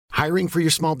Hiring for your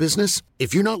small business?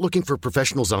 If you're not looking for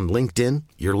professionals on LinkedIn,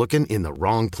 you're looking in the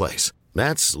wrong place.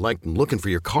 That's like looking for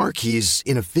your car keys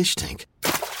in a fish tank.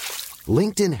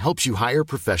 LinkedIn helps you hire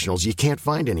professionals you can't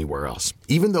find anywhere else,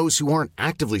 even those who aren't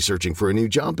actively searching for a new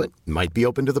job but might be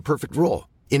open to the perfect role.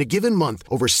 In a given month,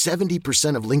 over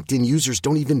 70% of LinkedIn users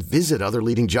don't even visit other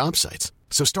leading job sites.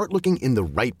 So start looking in the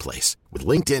right place. With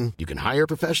LinkedIn, you can hire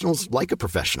professionals like a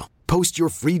professional. Post your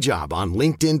free job on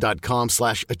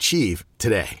linkedin.com/achieve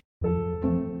today.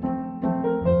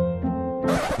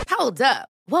 Hold up.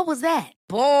 What was that?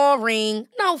 Boring.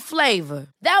 No flavor.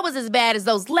 That was as bad as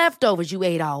those leftovers you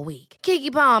ate all week.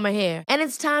 Keke Palmer here. And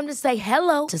it's time to say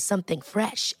hello to something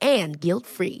fresh and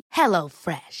guilt-free. Hello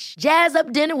Fresh. Jazz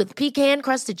up dinner with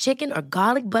pecan-crusted chicken or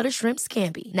garlic butter shrimp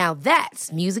scampi. Now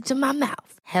that's music to my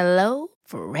mouth. Hello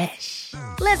Fresh.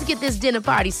 Let's get this dinner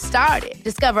party started.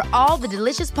 Discover all the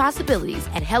delicious possibilities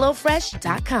at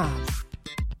hellofresh.com.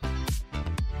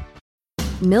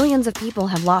 Millions of people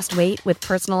have lost weight with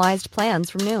personalized plans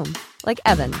from Noom. Like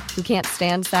Evan, who can't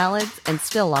stand salads and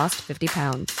still lost 50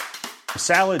 pounds.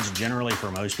 Salads generally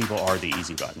for most people are the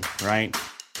easy button, right?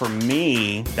 For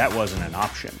me, that wasn't an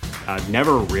option. I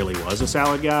never really was a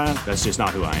salad guy. That's just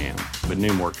not who I am. But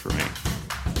Noom worked for me.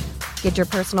 Get your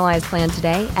personalized plan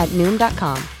today at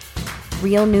Noom.com.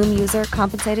 Real Noom user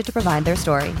compensated to provide their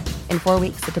story. In 4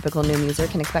 weeks, the typical Noom user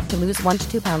can expect to lose 1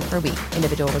 to 2 pounds per week.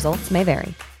 Individual results may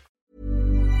vary.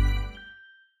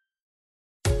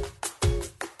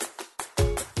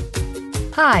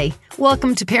 Hi,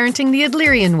 welcome to Parenting the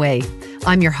Adlerian Way.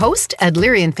 I'm your host,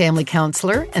 Adlerian family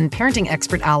counselor and parenting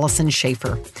expert Allison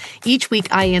Schaefer. Each week,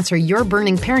 I answer your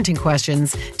burning parenting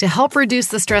questions to help reduce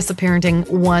the stress of parenting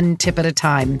one tip at a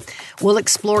time. We'll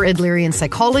explore Adlerian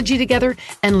psychology together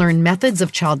and learn methods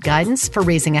of child guidance for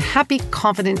raising a happy,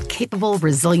 confident, capable,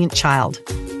 resilient child.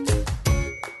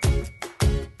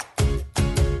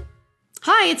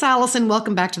 Hi, it's Allison.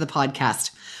 Welcome back to the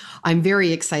podcast. I'm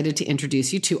very excited to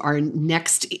introduce you to our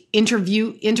next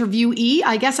interviewee,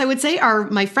 I guess I would say,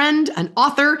 my friend, an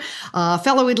author,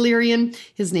 fellow Adlerian.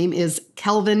 His name is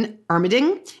Kelvin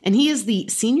Armerding, and he is the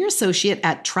Senior Associate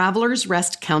at Travelers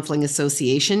Rest Counseling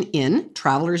Association in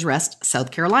Travelers Rest,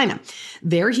 South Carolina.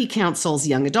 There he counsels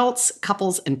young adults,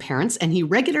 couples, and parents, and he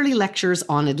regularly lectures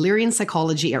on Adlerian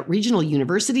psychology at regional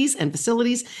universities and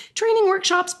facilities, training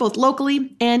workshops both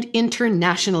locally and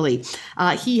internationally.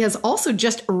 He has also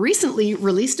just recently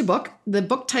released a book. The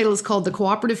book title is called The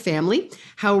Cooperative Family: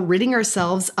 How Ridding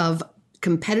Ourselves of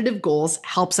Competitive Goals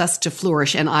Helps Us to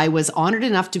Flourish. And I was honored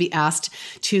enough to be asked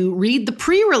to read the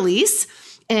pre-release,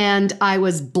 and I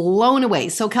was blown away.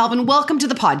 So Kelvin, welcome to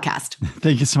the podcast.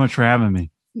 Thank you so much for having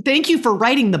me. Thank you for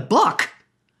writing the book.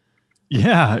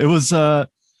 Yeah, it was a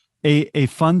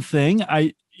fun thing.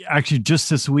 I actually just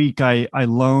this week, I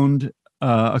loaned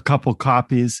a couple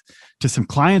copies to some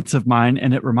clients of mine,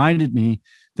 and it reminded me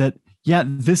that, yeah,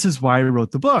 this is why I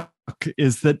wrote the book,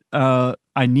 is that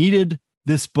I needed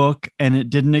this book and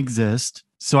it didn't exist.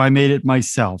 So I made it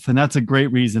myself. And that's a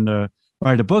great reason to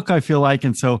write a book, I feel like.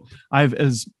 And so I've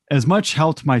as much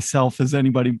helped myself as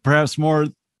anybody, perhaps more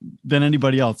than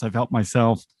anybody else. I've helped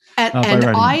myself. And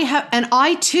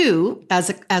I too,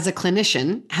 as a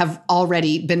clinician, have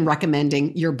already been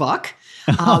recommending your book.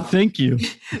 Thank you.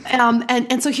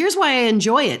 And so here's why I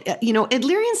enjoy it. You know,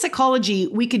 Adlerian psychology,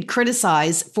 we could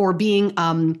criticize for being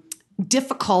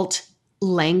difficult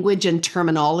language and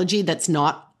terminology that's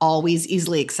not always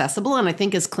easily accessible. And I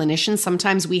think as clinicians,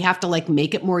 sometimes we have to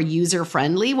make it more user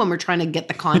friendly when we're trying to get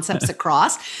the concepts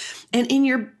across. And in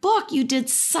your book, you did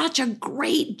such a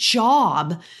great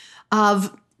job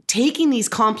of taking these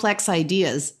complex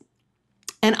ideas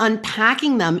and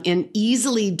unpacking them in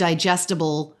easily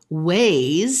digestible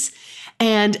ways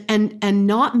and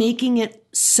not making it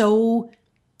so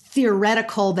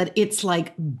theoretical that it's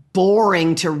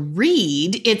boring to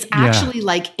read. It's actually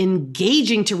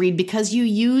engaging to read because you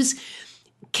use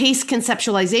case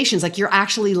conceptualizations. You're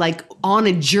actually on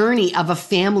a journey of a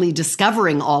family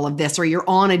discovering all of this, or you're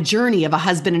on a journey of a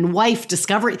husband and wife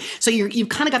discovering. So you've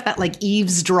kind of got that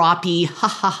eavesdroppy, ha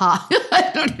ha ha.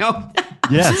 I don't know.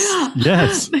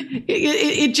 Yes.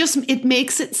 It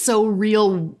makes it so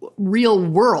real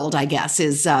world, I guess,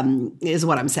 is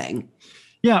what I'm saying.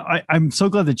 Yeah, I'm so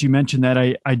glad that you mentioned that.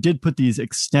 I did put these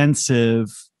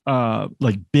extensive,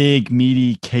 big,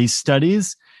 meaty case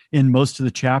studies in most of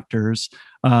the chapters.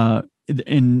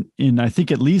 In I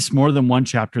think at least more than one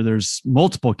chapter, there's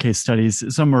multiple case studies.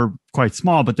 Some are quite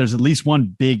small, but there's at least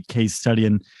one big case study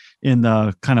in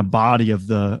the kind of body of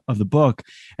the book.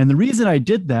 And the reason I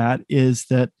did that is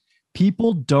that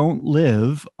people don't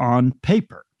live on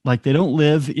paper. Like they don't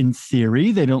live in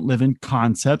theory, they don't live in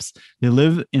concepts, they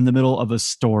live in the middle of a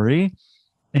story.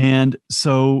 And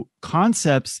so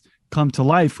concepts come to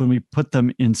life when we put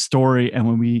them in story and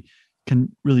when we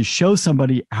can really show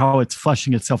somebody how it's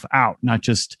fleshing itself out, not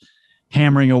just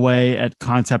hammering away at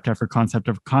concept after concept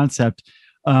after concept.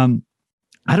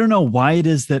 I don't know why it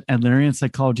is that Adlerian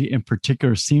psychology in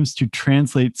particular seems to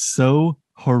translate so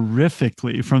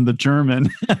horrifically from the German.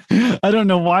 I don't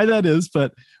know why that is,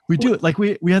 but we do it. Like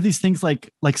we have these things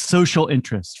like social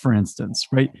interest, for instance,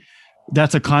 right?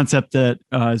 That's a concept that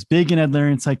is big in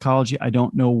Adlerian psychology. I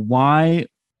don't know why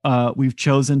we've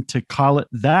chosen to call it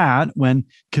that when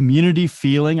community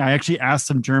feeling. I actually asked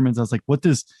some Germans, I was like,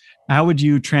 how would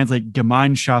you translate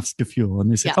Gemeinschaftsgefühl?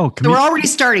 And they said, so we're already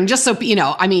starting, just so you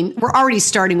know, I mean, we're already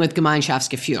starting with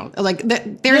Gemeinschaftsgefühl. Like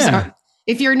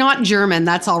if you're not German,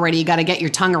 that's already, you got to get your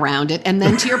tongue around it. And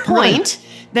then to your point,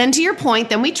 then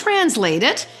we translate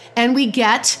it and we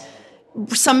get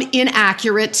some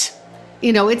inaccurate,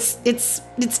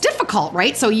 it's difficult,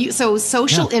 right? So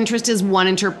social interest is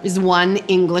one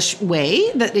English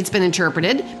way that it's been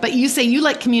interpreted, but you say you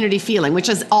like community feeling, which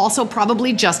is also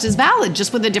probably just as valid,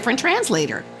 just with a different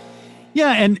translator.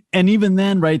 Yeah, and even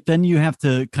then, right? Then you have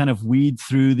to kind of weed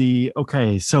through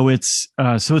so it's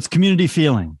community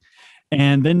feeling,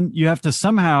 and then you have to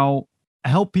somehow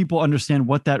help people understand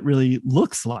what that really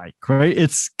looks like, right?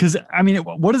 It's because, I mean,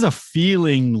 what does a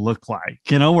feeling look like,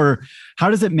 or how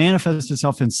does it manifest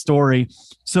itself in story?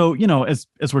 So, as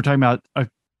we're talking about a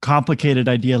complicated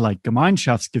idea like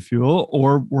Gemeinschaftsgefühl,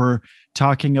 or we're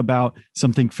talking about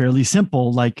something fairly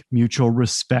simple like mutual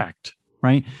respect,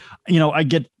 right? I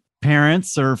get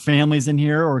parents or families in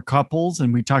here or couples,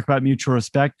 and we talk about mutual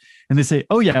respect, and they say,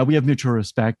 oh yeah, we have mutual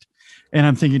respect. And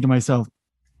I'm thinking to myself,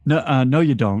 no,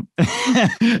 you don't.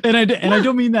 and I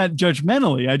don't mean that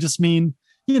judgmentally. I just mean,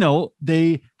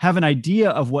 they have an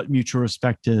idea of what mutual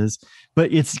respect is,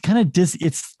 but it's kind of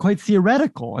it's quite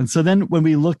theoretical. And so then when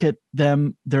we look at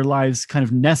them, their lives kind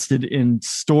of nested in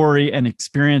story and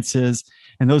experiences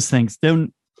and those things,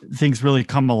 then things really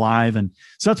come alive. And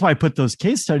so that's why I put those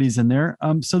case studies in there,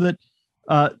 so that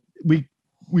we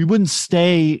wouldn't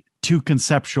stay too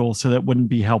conceptual, so that wouldn't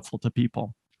be helpful to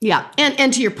people. Yeah.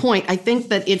 And to your point, I think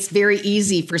that it's very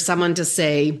easy for someone to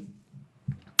say,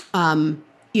 yeah,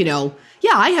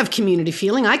 I have community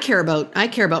feeling. I care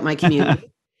about my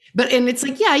community. And it's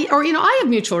like, yeah, or, I have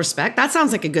mutual respect. That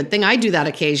sounds like a good thing. I do that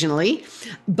occasionally.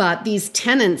 But these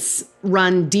tenets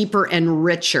run deeper and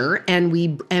richer, and we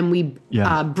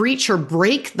breach or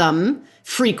break them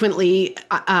frequently,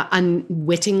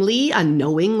 unwittingly,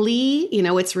 unknowingly.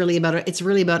 It's really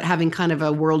about having kind of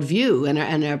a worldview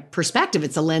and a perspective.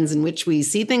 It's a lens in which we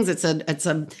see things. It's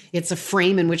a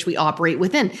frame in which we operate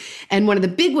within. And one of the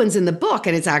big ones in the book,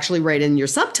 and it's actually right in your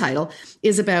subtitle,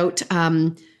 is about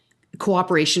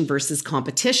cooperation versus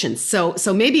competition. So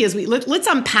maybe let's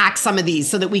unpack some of these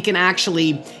so that we can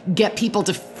actually get people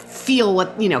to feel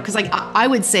what, because I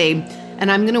would say,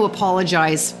 and I'm going to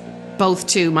apologize both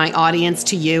to my audience,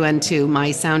 to you, and to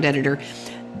my sound editor.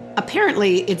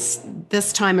 Apparently, it's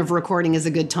this time of recording is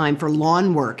a good time for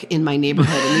lawn work in my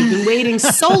neighborhood. And we've been waiting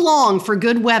so long for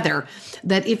good weather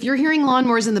that if you're hearing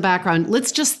lawnmowers in the background,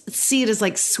 let's just see it as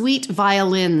like sweet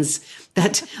violins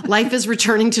that life is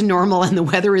returning to normal and the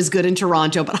weather is good in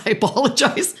Toronto. But I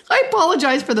apologize. I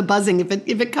apologize for the buzzing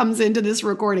if it comes into this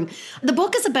recording. The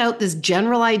book is about this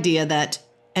general idea that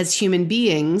as human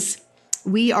beings,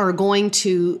 we are going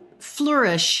to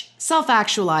flourish,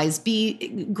 self-actualize,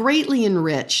 be greatly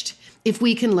enriched if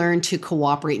we can learn to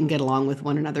cooperate and get along with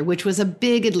one another, which was a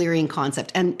big Adlerian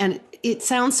concept. And it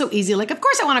sounds so easy. Like, of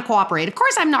course I want to cooperate. Of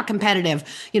course I'm not competitive.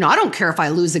 I don't care if I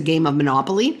lose a game of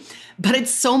Monopoly. But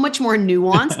it's so much more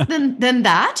nuanced than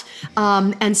that.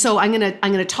 And so I'm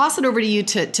gonna toss it over to you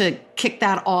to kick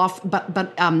that off.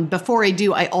 But before I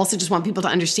do, I also just want people to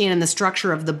understand in the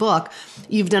structure of the book,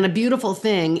 you've done a beautiful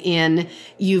thing in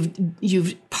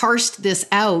you've parsed this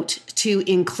out to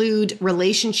include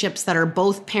relationships that are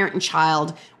both parent and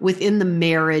child within the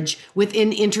marriage, within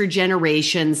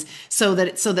intergenerations, so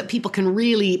that people can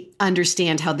really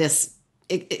understand how this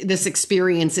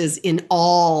experience is in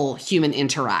all human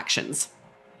interactions.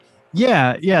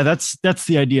 Yeah, that's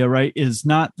the idea, right? Is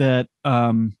not that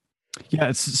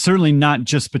it's certainly not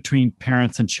just between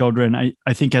parents and children.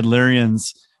 I think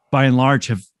Adlerians by and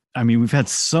large we've had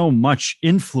so much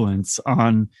influence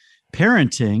on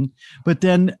parenting, but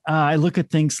then I look at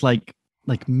things like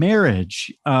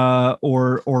marriage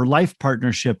or life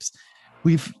partnerships.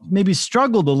 We've maybe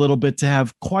struggled a little bit to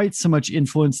have quite so much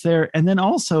influence there. And then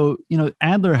also,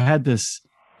 Adler had this,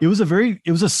 it was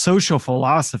a social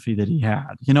philosophy that he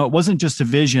had. It wasn't just a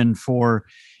vision for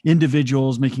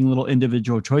individuals making little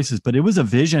individual choices, but it was a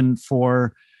vision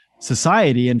for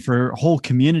society and for whole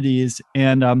communities.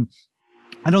 And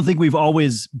I don't think we've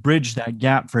always bridged that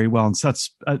gap very well. And so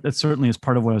that certainly is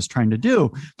part of what I was trying to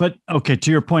do. But okay,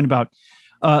 to your point about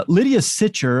Lydia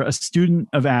Sitcher, a student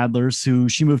of Adler's,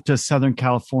 she moved to Southern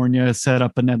California, set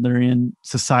up an Adlerian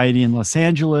society in Los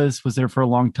Angeles, was there for a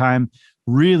long time.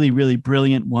 Really, really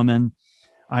brilliant woman.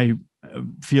 I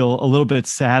feel a little bit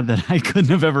sad that I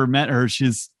couldn't have ever met her.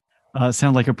 She's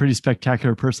sounded like a pretty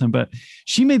spectacular person, but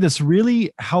she made this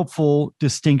really helpful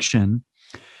distinction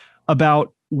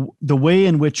about the way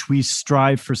in which we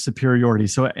strive for superiority.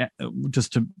 So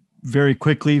just to very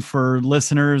quickly for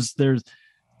listeners, there's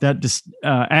that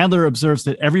Adler observes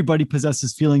that everybody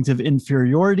possesses feelings of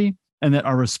inferiority, and that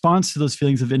our response to those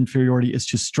feelings of inferiority is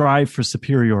to strive for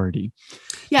superiority.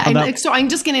 Yeah, and so I'm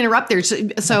just going to interrupt there.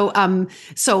 So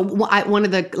one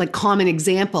of the common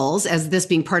examples, as this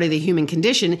being part of the human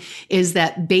condition, is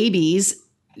that babies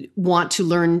want to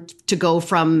learn to go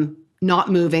from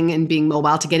not moving and being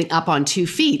mobile to getting up on 2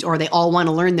 feet, or they all want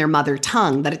to learn their mother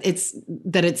tongue. That's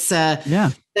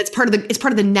part of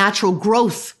the natural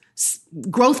growth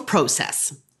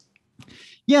process.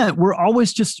 Yeah, we're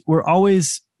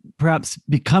always perhaps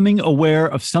becoming aware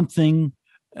of something,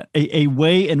 a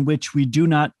way in which we do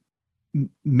not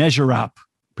measure up.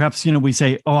 Perhaps, we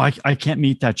say, oh, I can't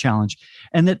meet that challenge.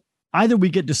 And that either we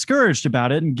get discouraged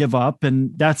about it and give up,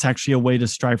 and that's actually a way to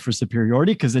strive for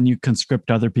superiority, because then you conscript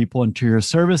other people into your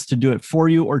service to do it for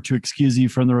you or to excuse you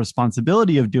from the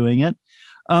responsibility of doing it.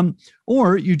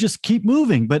 Or you just keep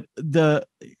moving. But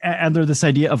this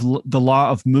idea of the law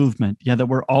of movement, that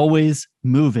we're always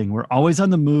moving. We're always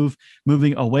on the move,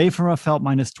 moving away from a felt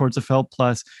minus towards a felt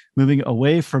plus, moving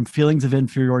away from feelings of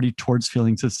inferiority towards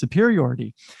feelings of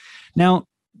superiority. Now,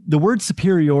 the word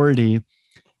superiority,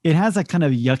 it has a kind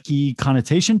of yucky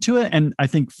connotation to it. And I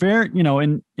think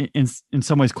in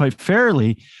some ways quite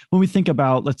fairly, when we think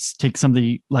about, let's take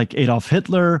somebody like Adolf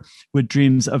Hitler with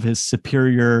dreams of his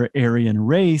superior Aryan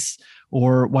race,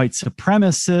 or white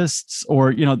supremacists,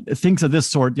 or, things of this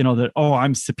sort, that, oh,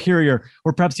 I'm superior.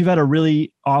 Or perhaps you've had a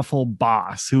really awful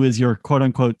boss who is your quote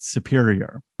unquote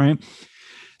superior, right?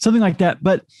 Something like that.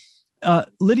 But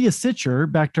Lydia Sitcher,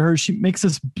 back to her, she makes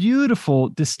this beautiful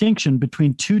distinction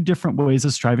between two different ways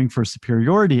of striving for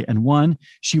superiority. And one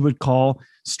she would call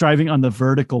striving on the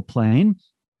vertical plane.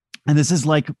 And this is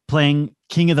like playing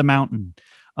King of the Mountain,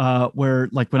 where,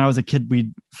 like, when I was a kid,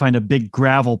 we'd find a big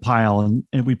gravel pile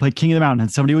and we'd play King of the Mountain,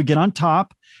 and somebody would get on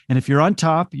top. And if you're on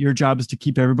top, your job is to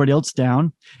keep everybody else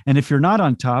down. And if you're not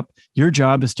on top, your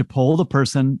job is to pull the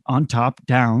person on top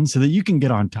down so that you can get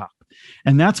on top.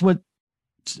 And that's what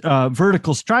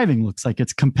vertical striving looks like.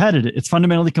 It's competitive. It's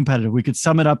fundamentally competitive. We could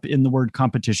sum it up in the word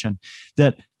competition.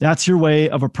 That's your way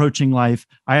of approaching life.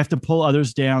 I have to pull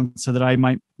others down so that I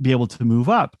might be able to move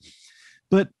up.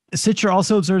 But Sitcher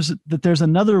also observes that there's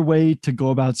another way to go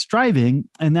about striving,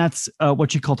 and that's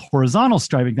what she called horizontal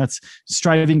striving. That's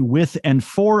striving with and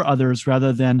for others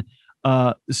rather than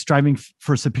striving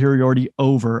for superiority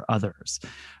over others.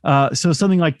 So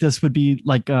something like this would be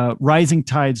like rising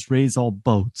tides raise all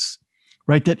boats.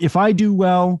 Right? That if I do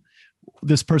well,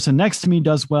 this person next to me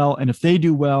does well. And if they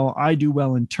do well, I do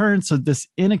well in turn. So this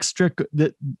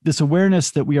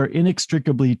awareness that we are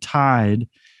inextricably tied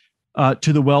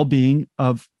to the well-being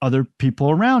of other people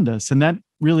around us. And that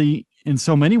really, in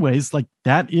so many ways, like,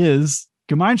 that is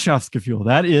Gemeinschaftsgefühl.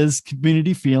 That is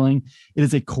community feeling. It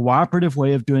is a cooperative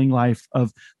way of doing life,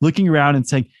 of looking around and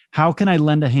saying, how can I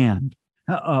lend a hand?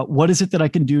 What is it that I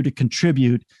can do to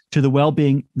contribute to the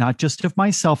well-being, not just of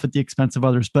myself at the expense of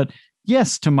others, but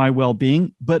yes, to my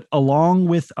well-being, but along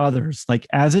with others, like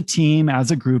as a team,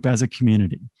 as a group, as a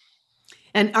community.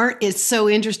 And it's so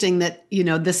interesting that,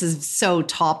 this is so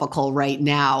topical right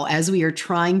now as we are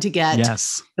trying to get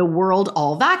the world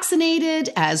all vaccinated,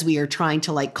 as we are trying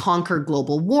to conquer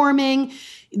global warming.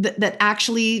 That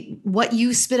actually what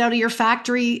you spit out of your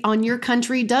factory on your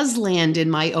country does land in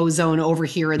my ozone over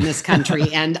here in this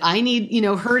country. And I need,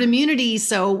 herd immunity.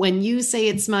 So when you say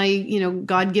it's my,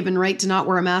 God-given right to not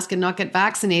wear a mask and not get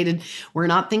vaccinated, we're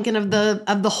not thinking of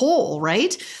the whole,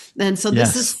 right? And so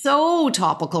this is so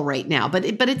topical right now, but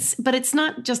it's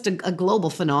not just a global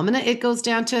phenomena. It goes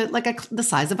down to the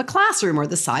size of a classroom or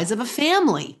the size of a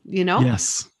family,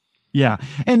 Yes. Yeah.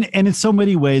 And in so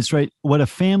many ways, right, what a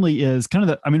family is kind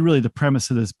of really the premise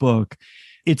of this book,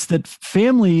 it's that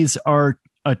families are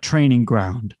a training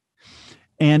ground.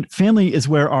 And family is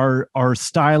where our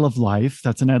style of life,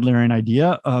 that's an Adlerian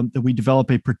idea, that we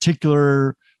develop a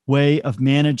particular way of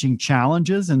managing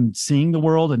challenges and seeing the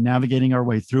world and navigating our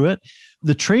way through it.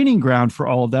 The training ground for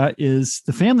all of that is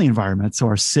the family environment. So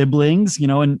our siblings,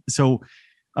 and so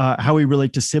how we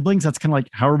relate to siblings, that's kind of like,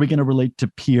 how are we going to relate to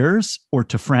peers or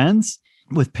to friends?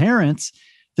 With parents,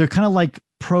 they're kind of like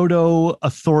proto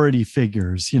authority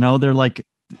figures, they're like,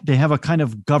 they have a kind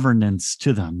of governance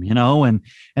to them,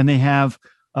 and they have,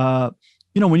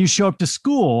 when you show up to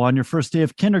school on your first day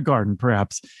of kindergarten,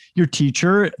 perhaps your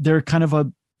teacher, they're kind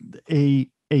of a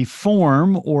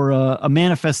form or a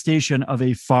manifestation of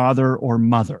a father or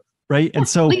mother, right? And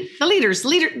so the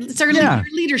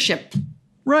leadership.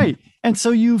 Right. And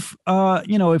so you've,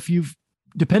 if you've,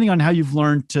 depending on how you've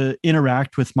learned to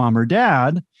interact with mom or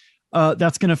dad,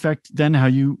 that's going to affect then how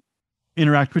you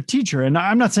interact with teacher. And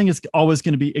I'm not saying it's always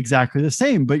going to be exactly the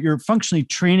same, but you're functionally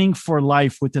training for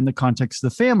life within the context of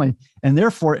the family. And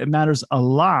therefore it matters a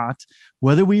lot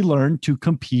whether we learn to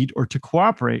compete or to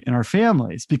cooperate in our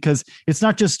families, because it's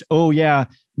not just,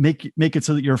 make it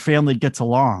so that your family gets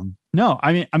along. No,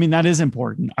 I mean, that is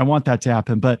important. I want that to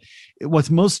happen. But what's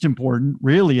most important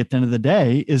really at the end of the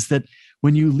day is that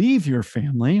when you leave your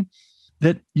family,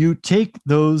 that you take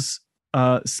those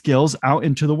skills out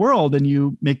into the world and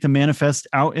you make them manifest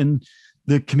out in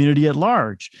the community at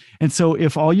large. And so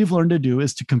if all you've learned to do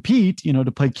is to compete,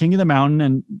 to play king of the mountain,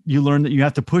 and you learn that you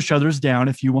have to push others down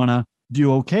if you want to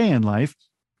do okay in life,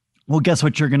 well, guess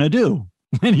what you're going to do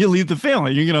when you leave the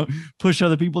family? You're going to push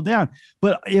other people down.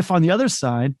 But if on the other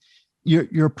side,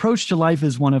 your approach to life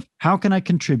is one of, how can I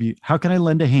contribute? How can I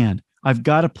lend a hand? I've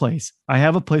got a place. I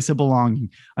have a place of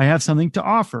belonging. I have something to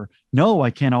offer. No,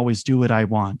 I can't always do what I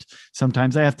want.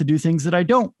 Sometimes I have to do things that I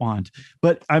don't want,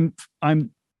 but I'm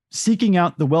seeking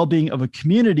out the well-being of a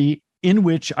community in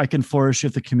which I can flourish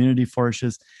if the community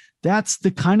flourishes. That's the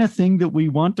kind of thing that we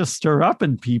want to stir up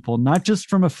in people, not just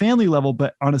from a family level,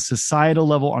 but on a societal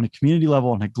level, on a community level,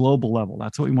 on a global level.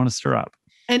 That's what we want to stir up.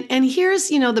 And here's,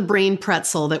 the brain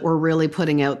pretzel that we're really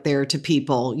putting out there to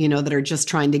people, that are just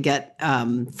trying to get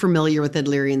familiar with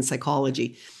Adlerian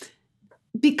psychology.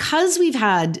 Because we've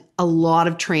had a lot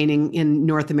of training in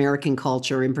North American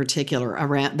culture in particular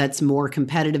around that's more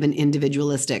competitive and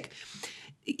individualistic,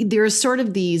 there's sort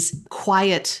of these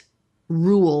quiet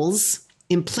rules,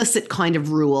 implicit kind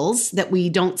of rules that we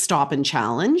don't stop and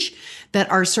challenge,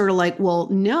 that are sort of like, well,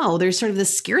 no, there's sort of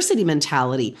this scarcity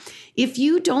mentality. If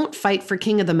you don't fight for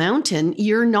king of the mountain,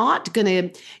 you're not going to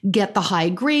get the high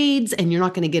grades, and you're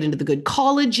not going to get into the good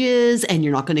colleges, and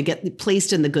you're not going to get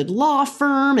placed in the good law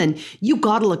firm, and you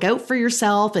got to look out for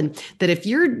yourself. And that if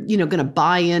you're, going to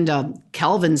buy into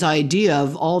Calvin's idea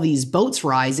of all these boats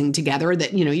rising together,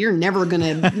 that, you're never going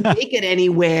to make it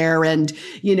anywhere. And,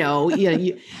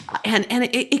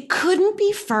 it couldn't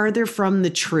be farther from the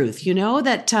truth,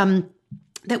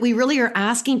 that we really are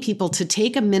asking people to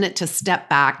take a minute to step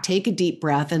back, take a deep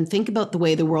breath, and think about the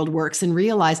way the world works, and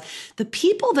realize the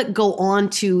people that go on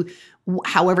to,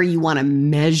 however you want to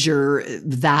measure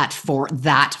that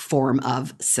form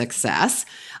of success,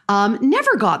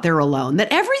 never got there alone. That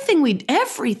everything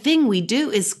we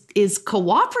do is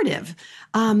cooperative,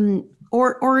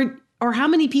 or how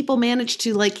many people manage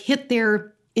to hit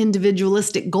their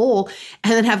individualistic goal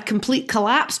and then have complete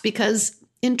collapse because,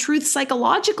 in truth,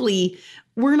 psychologically,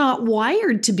 we're not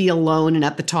wired to be alone and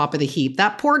at the top of the heap.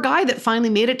 That poor guy that finally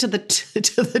made it to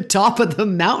the top of the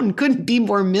mountain couldn't be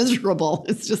more miserable.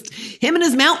 It's just him and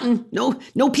his mountain,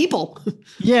 no people.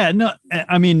 Yeah, no,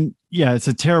 I mean, yeah, it's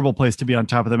a terrible place to be on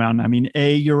top of the mountain. I mean,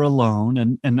 you're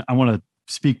alone, and I want to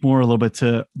speak more a little bit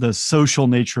to the social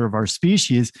nature of our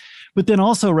species, but then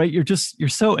also, right, you're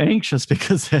so anxious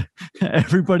because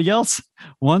everybody else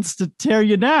wants to tear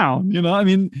you down. I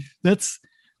mean,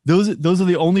 those are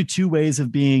the only two ways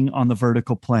of being on the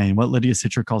vertical plane. What Lydia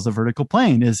Sitcher calls the vertical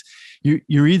plane is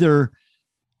you're either,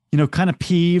 kind of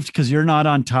peeved because you're not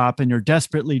on top and you're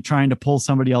desperately trying to pull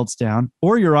somebody else down,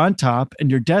 or you're on top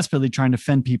and you're desperately trying to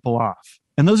fend people off.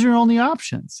 And those are your only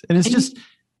options. And it's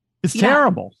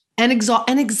terrible. And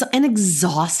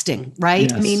exhausting, right?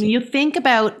 Yes. I mean, you think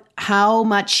about how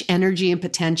much energy and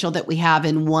potential that we have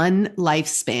in one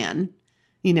lifespan,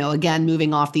 again,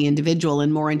 moving off the individual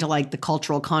and more into the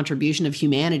cultural contribution of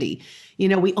humanity.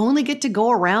 We only get to go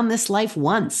around this life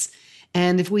once.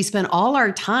 And if we spend all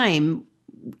our time,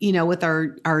 with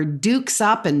our dukes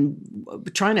up and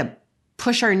trying to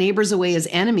push our neighbors away as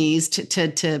enemies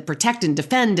to protect and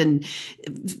defend, and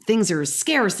things are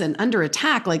scarce and under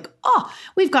attack, we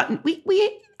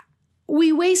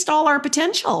waste all our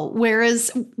potential.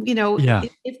 Whereas,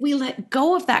 if we let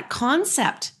go of that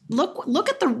concept, look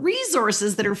at the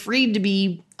resources that are free to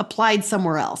be applied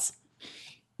somewhere else.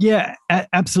 Yeah,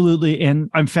 absolutely. And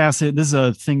I'm fascinated. This is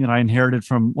a thing that I inherited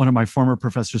from one of my former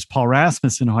professors, Paul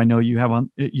Rasmussen, who I know you've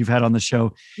had on the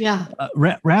show. Yeah.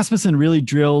 Rasmussen really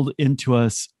drilled into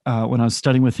us when I was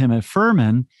studying with him at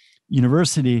Furman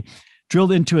University,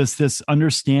 drilled into us this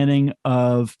understanding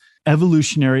of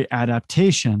evolutionary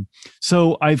adaptation.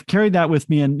 So I've carried that with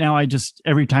me. And now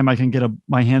every time I can get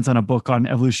my hands on a book on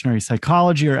evolutionary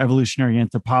psychology or evolutionary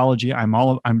anthropology,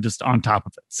 I'm just on top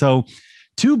of it. So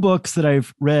 2 books that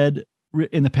I've read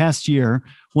in the past year.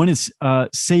 One is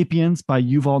Sapiens by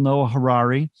Yuval Noah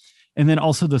Harari, and then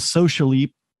also The Social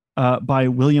Leap by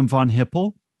William von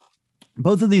Hippel.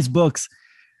 Both of these books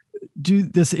do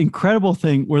this incredible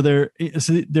thing where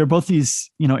they're both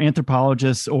these,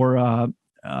 anthropologists, or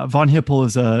von Hippel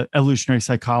is a evolutionary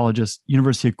psychologist,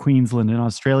 University of Queensland in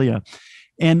Australia.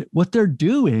 And what they're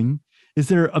doing is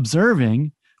they're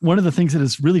observing one of the things that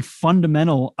is really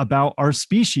fundamental about our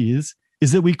species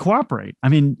is that we cooperate. I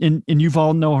mean, in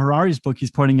Yuval Noah Harari's book,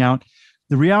 he's pointing out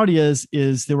the reality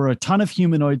is there were a ton of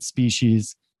humanoid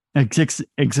species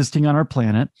existing on our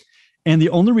planet. And the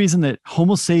only reason that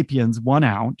Homo sapiens won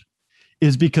out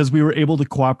is because we were able to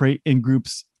cooperate in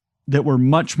groups that were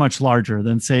much, much larger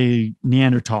than, say,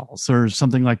 Neanderthals or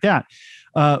something like that,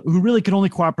 who really could only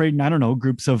cooperate in, I don't know,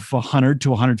 groups of 100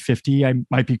 to 150. I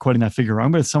might be quoting that figure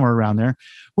wrong, but it's somewhere around there.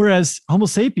 Whereas Homo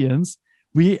sapiens,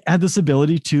 we had this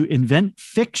ability to invent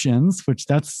fictions, which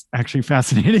that's actually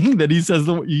fascinating that he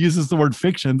uses the word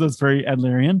fiction. That's very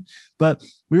Adlerian. But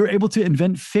we were able to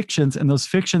invent fictions, and those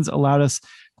fictions allowed us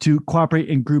to cooperate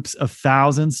in groups of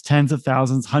thousands, tens of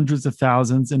thousands, hundreds of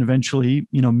thousands, and eventually,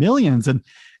 millions.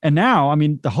 And now, I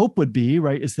mean, the hope would be,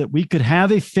 right, is that we could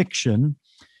have a fiction,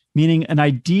 meaning an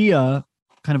idea,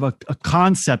 kind of a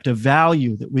concept, a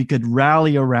value that we could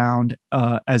rally around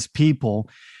as people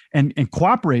and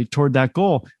cooperate toward that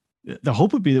goal. The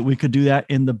hope would be that we could do that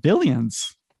in the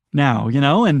billions now,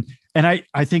 and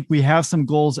I think we have some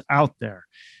goals out there,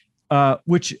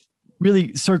 which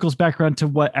really circles back around to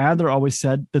what Adler always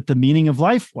said, that the meaning of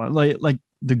life was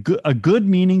a good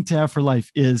meaning to have for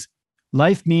life is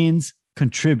life means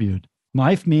contribute.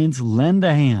 Life means lend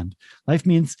a hand. Life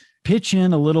means pitch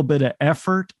in a little bit of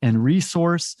effort and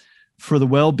resource for the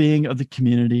well-being of the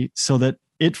community so that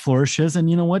it flourishes. And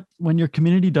you know what? When your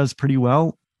community does pretty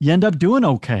well, you end up doing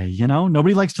okay.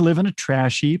 Nobody likes to live in a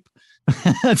trash heap.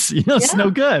 It's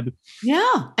no good.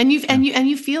 Yeah. And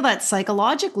you feel that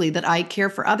psychologically, that I care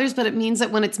for others, but it means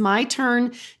that when it's my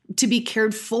turn to be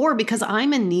cared for because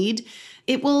I'm in need,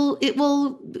 it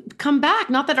will come back.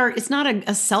 Not that it's not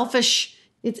a selfish,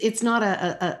 it's not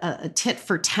a tit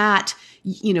for tat.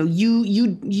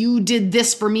 You did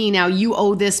this for me, now you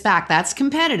owe this back. That's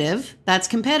competitive.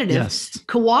 Yes.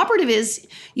 Cooperative is,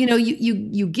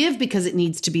 you give because it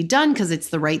needs to be done, because it's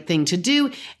the right thing to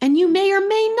do. And you may or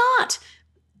may not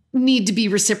need to be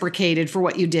reciprocated for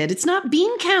what you did. It's not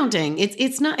bean counting.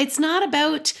 It's not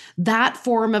about that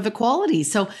form of equality.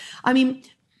 So, I mean,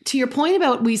 to your point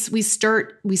about we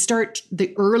start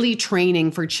the early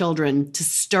training for children to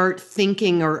start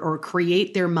thinking or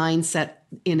create their mindset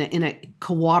in a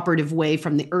cooperative way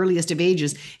from the earliest of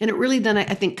ages. And it really then I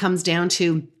think comes down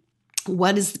to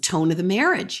what is the tone of the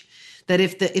marriage? That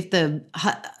if the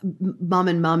mom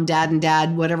and mom, dad and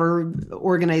dad, whatever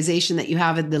organization that you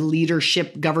have in the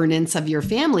leadership governance of your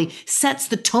family sets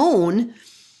the tone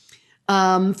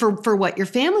for what your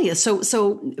family is.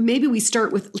 So maybe we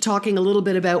start with talking a little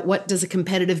bit about what does a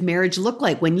competitive marriage look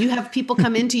like when you have people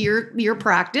come into your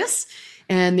practice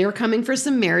and they're coming for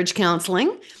some marriage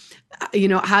counseling.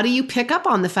 How do you pick up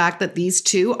on the fact that these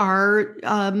two are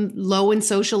low in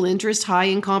social interest, high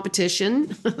in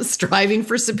competition, striving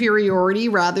for superiority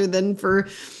rather than for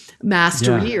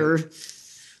mastery? Yeah.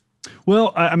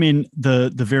 Well, I mean,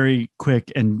 the very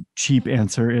quick and cheap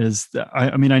answer is,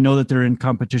 I know that they're in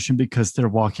competition because they're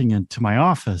walking into my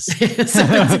office. So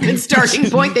that's a good starting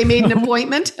point. They made an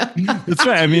appointment. That's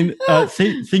right. I mean,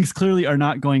 things clearly are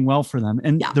not going well for them.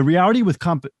 And the reality with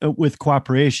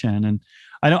cooperation, and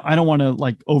I don't want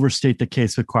to overstate the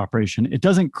case with cooperation. It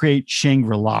doesn't create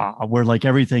Shangri-La where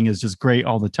everything is just great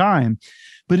all the time,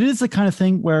 but it is the kind of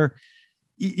thing where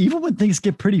even when things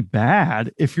get pretty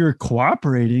bad, if you're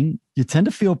cooperating, you tend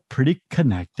to feel pretty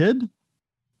connected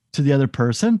to the other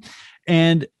person,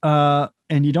 and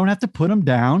you don't have to put them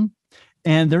down,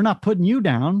 and they're not putting you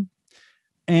down,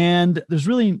 and there's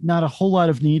really not a whole lot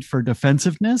of need for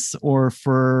defensiveness or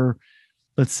for,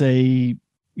 let's say,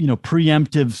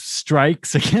 preemptive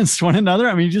strikes against one another.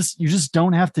 I mean, you just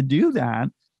don't have to do that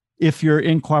if you're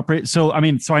in cooperation. So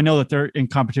I know that they're in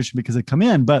competition because they come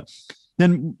in, but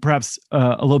then perhaps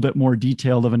a little bit more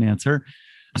detailed of an answer.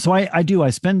 So I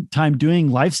spend time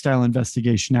doing lifestyle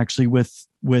investigation actually with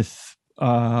with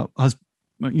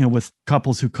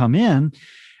couples who come in,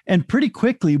 and pretty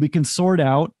quickly we can sort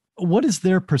out what is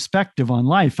their perspective on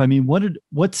life. I mean,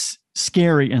 what's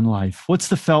scary in life? What's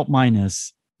the felt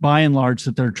minus, by and large,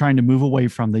 that they're trying to move away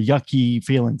from, the yucky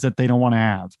feelings that they don't want to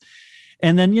have?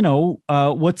 And then,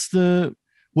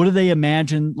 what do they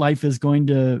imagine life is going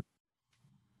to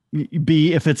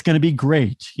be if it's going to be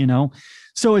great,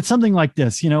 So it's something like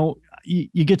this,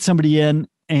 you get somebody in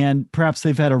and perhaps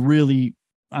they've had a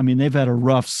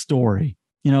rough story.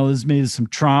 There's maybe some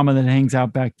trauma that hangs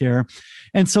out back there.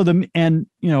 And so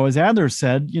as Adler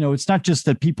said, it's not just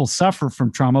that people suffer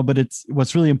from trauma, but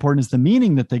what's really important is the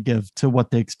meaning that they give to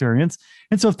what they experience.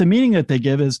 And so if the meaning that they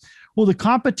give is, well, the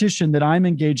competition that I'm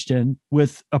engaged in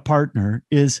with a partner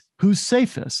is who's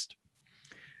safest.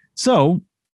 So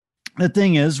the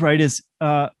thing is, right, is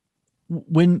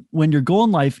when your goal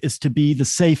in life is to be the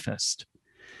safest,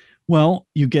 well,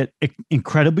 you get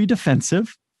incredibly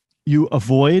defensive. You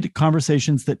avoid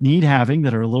conversations that need having,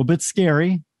 that are a little bit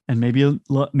scary and maybe a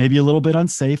little bit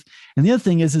unsafe. And the other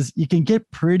thing is you can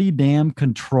get pretty damn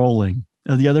controlling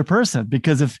of the other person,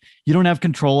 because if you don't have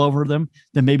control over them,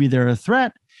 then maybe they're a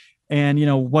threat. And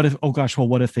what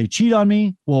if they cheat on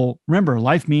me? Well, remember,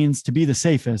 life means to be the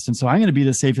safest. And so I'm going to be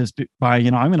the safest by,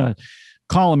 I'm going to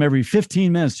call them every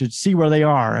 15 minutes to see where they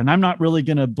are. And I'm not really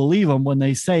going to believe them when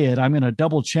they say it. I'm going to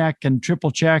double check and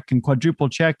triple check and quadruple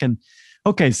check. And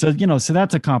okay, so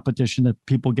that's a competition that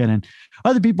people get in.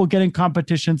 Other people get in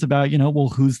competitions about,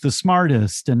 who's the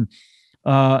smartest, and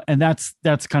that's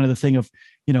kind of the thing of,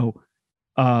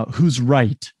 who's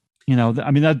right.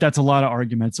 That's a lot of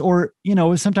arguments. Or,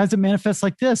 sometimes it manifests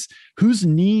like this: whose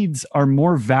needs are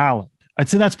more valid. I'd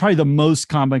say that's probably the most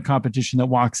common competition that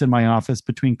walks in my office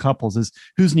between couples, is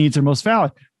whose needs are most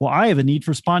valid. Well, I have a need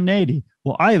for spontaneity.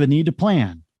 Well, I have a need to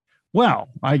plan. Well,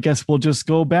 I guess we'll just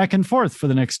go back and forth for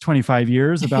the next 25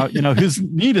 years about, whose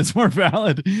need is more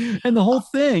valid. And the whole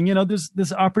thing, there's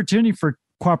this opportunity for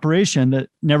cooperation that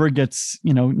never gets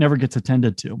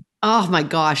attended to. Oh my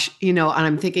gosh. And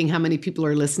I'm thinking how many people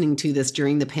are listening to this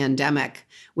during the pandemic,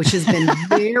 which has been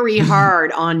very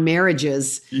hard on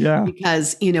marriages. Yeah.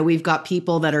 Because, we've got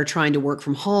people that are trying to work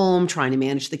from home, trying to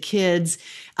manage the kids.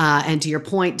 And to your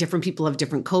point, different people have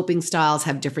different coping styles,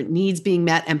 have different needs being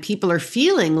met. And people are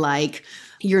feeling like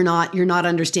you're not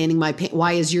understanding my pain.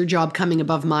 Why is your job coming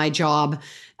above my job?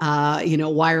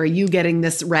 Why are you getting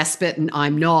this respite and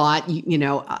I'm not?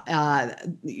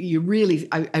 I'm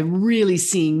really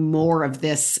seeing more of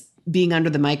this being under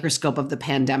the microscope of the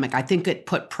pandemic. I think it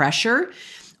put pressure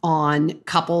on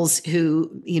couples who,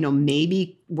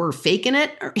 maybe were faking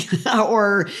it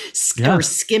or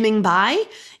skimming by.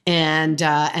 And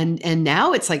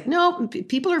now it's like, no,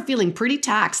 people are feeling pretty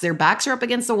taxed. Their backs are up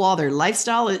against the wall. Their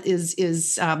lifestyle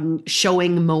is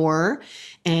showing more.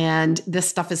 And this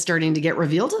stuff is starting to get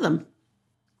revealed to them.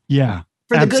 Yeah.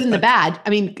 For the good and the bad. I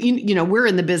mean, we're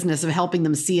in the business of helping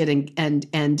them see it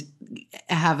and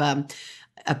have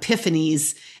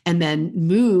epiphanies and then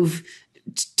move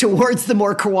towards the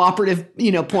more cooperative,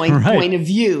 point of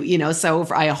view, so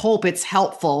I hope it's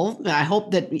helpful. I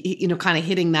hope that, kind of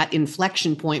hitting that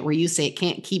inflection point where you say it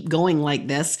can't keep going like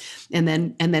this. And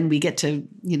then we get to,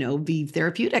 be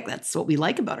therapeutic. That's what we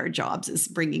like about our jobs, is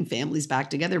bringing families back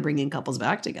together, bringing couples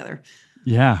back together.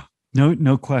 Yeah,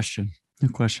 no question. No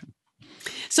question.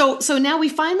 So now we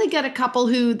finally get a couple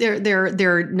who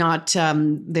they're not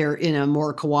they're in a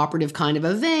more cooperative kind of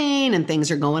a vein, and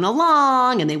things are going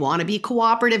along, and they want to be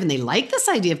cooperative, and they like this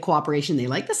idea of cooperation, they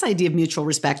like this idea of mutual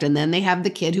respect, and then they have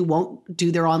the kid who won't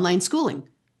do their online schooling.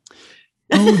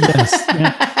 Oh yes.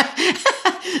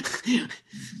 Yeah.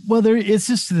 Well, it's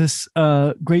just this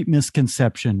great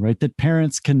misconception, right? That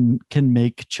parents can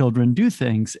make children do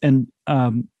things, and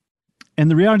the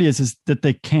reality is that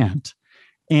they can't.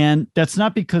 And that's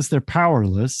not because they're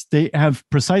powerless. They have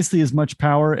precisely as much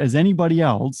power as anybody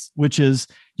else, which is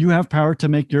you have power to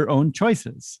make your own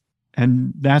choices.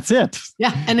 And that's it.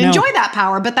 Yeah. And now, enjoy that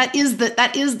power. But that is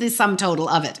the sum total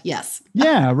of it. Yes.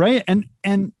 Yeah. Right. And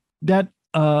that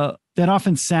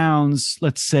often sounds,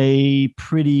 let's say,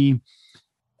 pretty,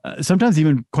 sometimes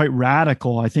even quite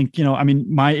radical. I think,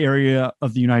 my area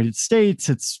of the United States,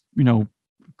 it's,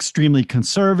 extremely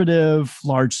conservative,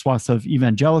 large swaths of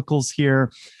evangelicals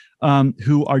here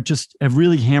who have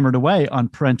really hammered away on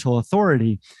parental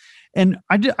authority. And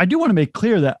I do want to make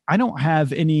clear that I don't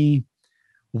have any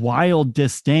wild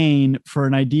disdain for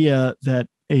an idea that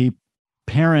a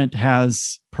parent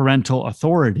has parental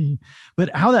authority, but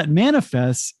how that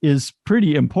manifests is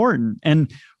pretty important.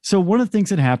 And so one of the things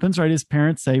that happens, right, is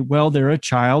parents say, well, they're a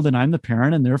child and I'm the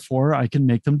parent and therefore I can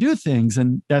make them do things.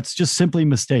 And that's just simply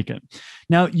mistaken.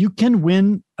 Now, you can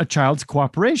win a child's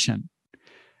cooperation,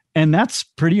 and that's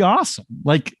pretty awesome.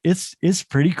 Like it's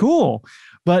pretty cool.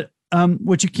 But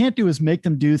what you can't do is make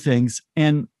them do things.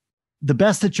 And the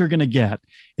best that you're going to get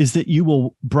is that you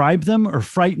will bribe them or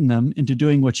frighten them into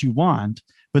doing what you want.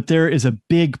 But there is a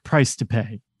big price to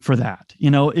pay for that.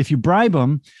 If you bribe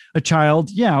them, a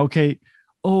child, yeah, okay.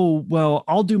 Oh, well,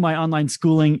 I'll do my online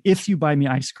schooling if you buy me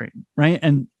ice cream, right?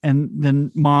 And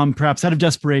then mom, perhaps out of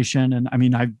desperation, and I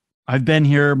mean, I've been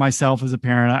here myself as a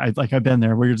parent. I've been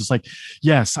there where you're just like,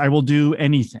 yes, I will do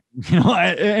anything,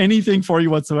 anything for you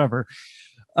whatsoever.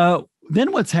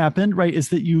 Then what's happened, right, is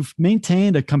that you've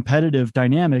maintained a competitive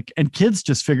dynamic, and kids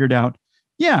just figured out,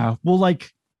 yeah, well,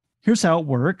 like, here's how it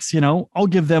works. I'll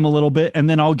give them a little bit and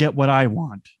then I'll get what I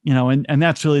want, and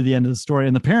that's really the end of the story.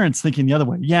 And the parents thinking the other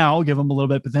way. Yeah, I'll give them a little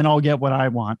bit, but then I'll get what I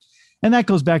want. And that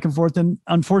goes back and forth. And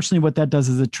unfortunately, what that does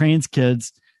is it trains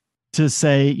kids to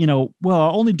say, well,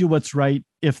 I'll only do what's right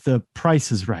if the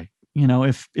price is right,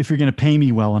 if you're going to pay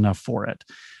me well enough for it.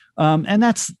 And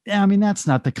that's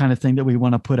not the kind of thing that we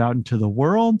want to put out into the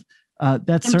world.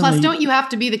 Plus, don't you have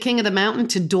to be the king of the mountain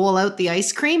to dole out the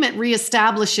ice cream? It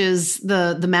reestablishes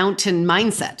the mountain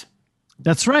mindset.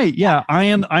 That's right. Yeah,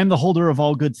 I'm the holder of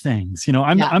all good things.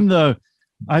 I'm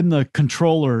the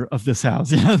controller of this house.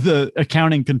 The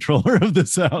accounting controller of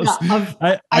this house. Yeah,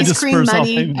 I ice cream,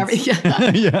 money,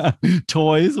 yeah,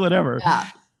 toys, whatever. Yeah.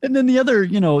 And then the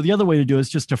other way to do it is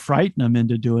just to frighten them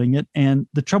into doing it. And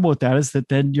the trouble with that is that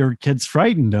then your kid's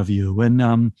frightened of you.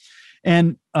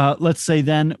 And let's say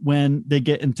then when they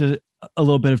get into a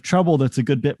little bit of trouble, that's a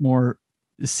good bit more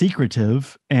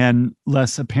secretive and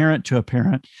less apparent to a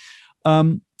parent.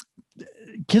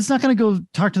 Kid's not going to go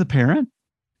talk to the parent.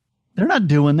 They're not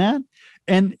doing that.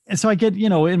 And so I get,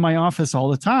 in my office all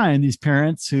the time, these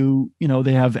parents who,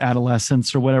 they have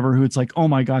adolescents or whatever, who it's like, oh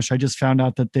my gosh, I just found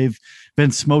out that they've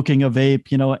been smoking a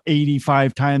vape,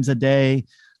 85 times a day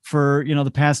for,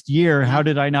 the past year. How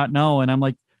did I not know? And I'm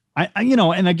like, I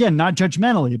and again, not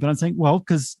judgmentally, but I'm saying, well,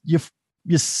 because you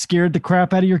scared the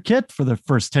crap out of your kid for the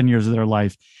first 10 years of their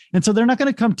life. And so they're not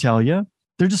going to come tell you.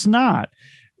 They're just not.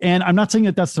 And I'm not saying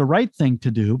that that's the right thing to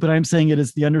do, but I'm saying it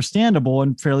is the understandable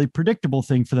and fairly predictable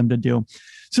thing for them to do.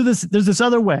 So there's this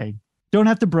other way. Don't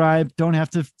have to bribe, don't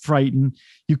have to frighten.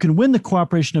 You can win the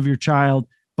cooperation of your child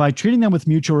by treating them with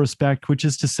mutual respect, which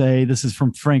is to say, this is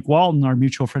from Frank Walton, our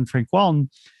mutual friend, Frank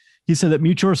Walton. He said that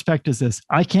mutual respect is this: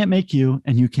 I can't make you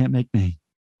and you can't make me.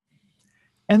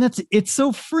 And it's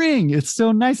so freeing. It's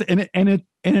so nice. And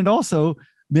it also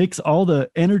makes all the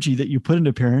energy that you put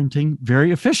into parenting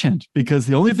very efficient, because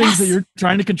the only things that you're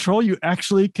trying to control, you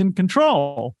actually can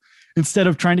control, instead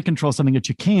of trying to control something that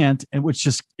you can't, and which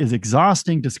just is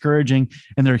exhausting, discouraging,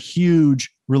 and there are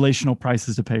huge relational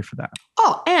prices to pay for that.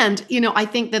 Oh, and, I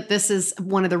think that this is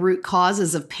one of the root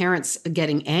causes of parents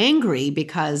getting angry,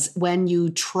 because when you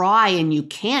try and you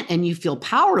can't and you feel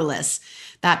powerless,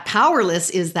 that powerless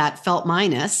is that felt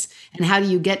minus. And how do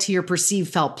you get to your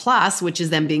perceived felt plus, which is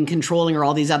them being controlling or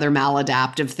all these other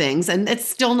maladaptive things? And it's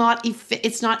still not,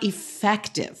 it's not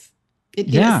effective. It's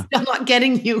still not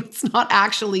getting you. It's not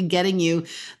actually getting you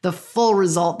the full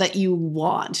result that you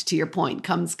want. To your point,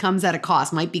 comes at a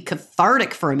cost. Might be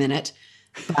cathartic for a minute,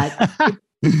 but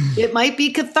it might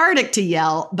be cathartic to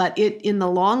yell. But in the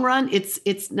long run,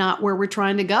 it's not where we're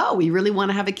trying to go. We really want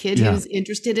to have a kid who's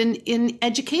interested in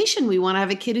education. We want to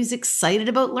have a kid who's excited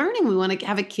about learning. We want to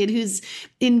have a kid who's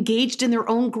engaged in their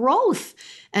own growth.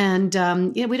 And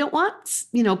we don't want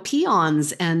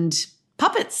peons and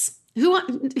puppets. Who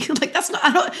like that's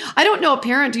not I don't know a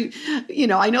parent who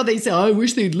I know they say, oh, I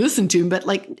wish they'd listen to him, but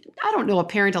like I don't know a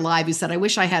parent alive who said, I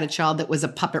wish I had a child that was a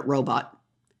puppet robot.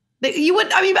 You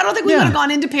would, I don't think we would have gone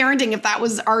into parenting if that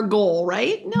was our goal,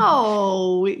 right?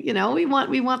 No, we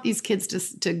want these kids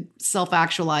to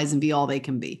self-actualize and be all they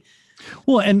can be.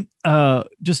 Well, and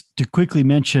just to quickly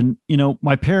mention,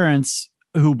 my parents,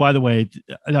 who, by the way,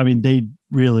 they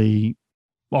really,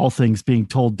 all things being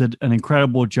told, did an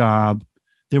incredible job.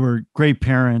 They were great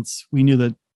parents. We knew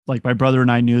that, like my brother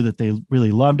and I knew that they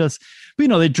really loved us.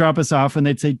 But, they'd drop us off and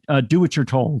they'd say, do what you're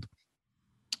told.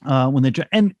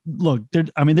 And look,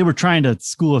 they were trying to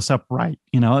school us up right.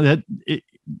 That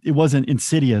it wasn't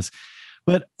insidious.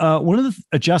 But one of the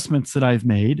adjustments that I've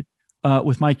made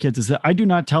with my kids is that I do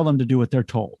not tell them to do what they're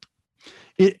told.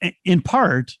 In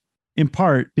part,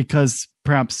 because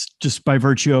perhaps just by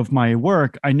virtue of my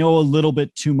work, I know a little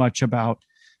bit too much about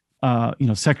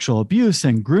sexual abuse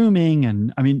and grooming.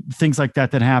 And I mean, things like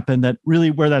that happen, that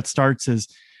really where that starts is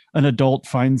an adult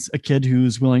finds a kid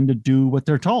who's willing to do what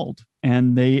they're told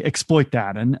and they exploit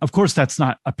that. And of course, that's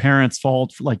not a parent's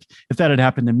fault. Like if that had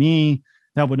happened to me,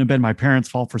 that wouldn't have been my parents'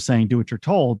 fault for saying, do what you're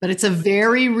told. But it's a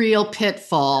very real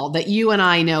pitfall that you and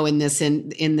I know in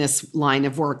this line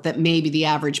of work that maybe the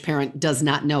average parent does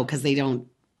not know because they don't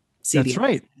see. That's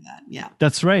right. That. Yeah,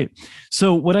 that's right.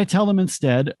 So what I tell them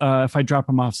instead, if I drop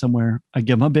them off somewhere, I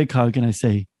give them a big hug and I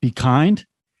say, be kind,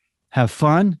 have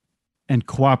fun, and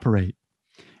cooperate.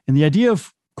 And the idea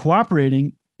of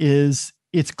cooperating is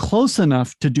it's close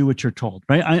enough to do what you're told,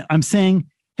 right? I'm saying,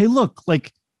 hey, look,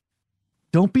 like,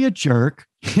 don't be a jerk,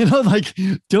 like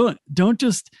don't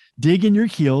just dig in your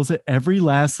heels at every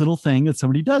last little thing that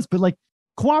somebody does, but like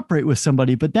cooperate with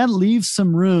somebody. But that leaves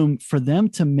some room for them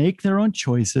to make their own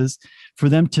choices, for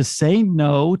them to say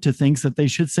no to things that they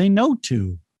should say no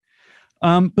to.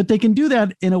 But they can do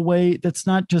that in a way that's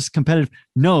not just competitive.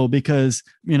 No, because,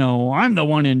 I'm the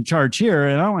one in charge here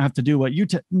and I don't have to do what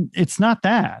it's not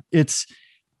that. It's,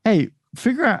 hey,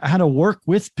 figure out how to work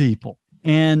with people.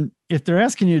 And if they're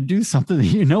asking you to do something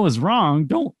that is wrong,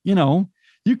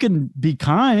 you can be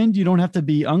kind. You don't have to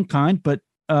be unkind, but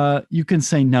you can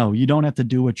say no. You don't have to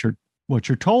do what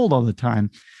you're told all the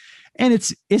time. And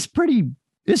it's pretty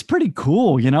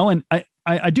cool, And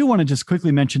I do want to just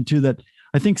quickly mention too that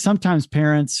I think sometimes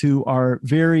parents who are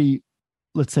very,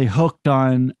 let's say, hooked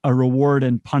on a reward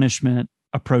and punishment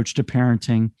approach to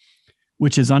parenting,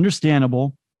 which is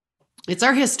understandable. It's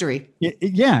our history.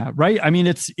 Yeah, right. I mean,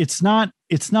 it's not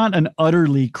an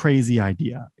utterly crazy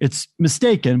idea. It's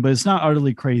mistaken, but it's not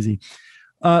utterly crazy.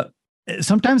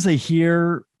 Sometimes they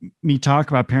hear me talk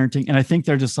about parenting, and I think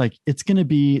they're just like, it's going to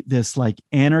be this like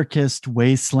anarchist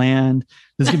wasteland.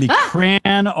 There's going to be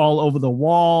crayon all over the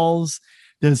walls.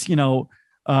 There's,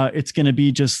 it's going to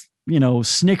be just,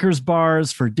 Snickers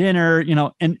bars for dinner,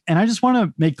 and I just want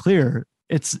to make clear,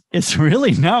 it's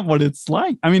really not what it's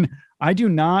like. I mean,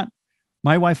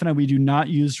 my wife and I, we do not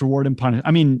use reward and punish. I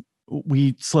mean,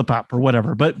 we slip up or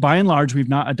whatever, but by and large, we've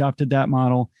not adopted that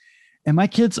model. And my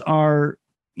kids are,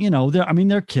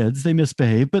 they're kids, they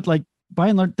misbehave, but like by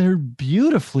and large, they're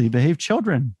beautifully behaved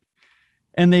children,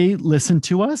 and they listen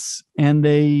to us and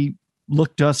they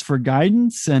look to us for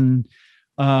guidance, and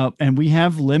we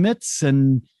have limits,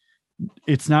 and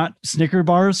it's not Snicker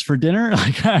bars for dinner.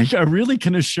 Like I really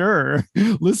can assure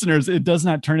listeners, it does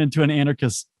not turn into an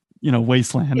anarchist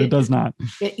wasteland. It does not.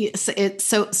 It's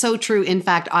so true. In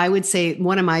fact, I would say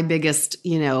one of my biggest,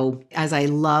 as I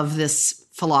love this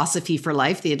philosophy for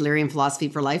life, the Adlerian philosophy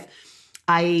for life,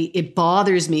 it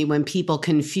bothers me when people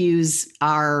confuse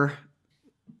our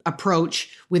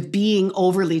approach with being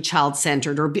overly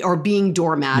child-centered or being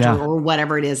doormat or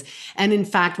whatever it is. And in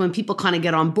fact, when people kind of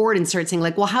get on board and start saying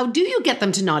like, well, how do you get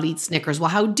them to not eat Snickers? Well,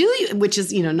 how do you, which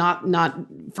is, not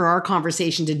for our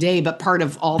conversation today, but part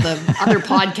of all the other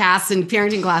podcasts and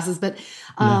parenting classes. But,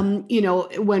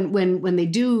 when they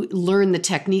do learn the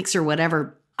techniques or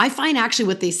whatever, I find actually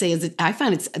what they say is, I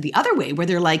find it's the other way where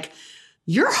they're like,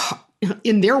 you're,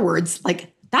 in their words,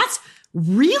 like, that's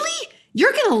really,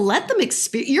 you're going to let them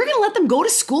you're going to let them go to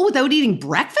school without eating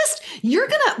breakfast?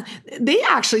 They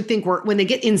actually think when they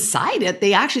get inside it,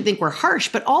 they actually think we're harsh,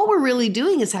 but all we're really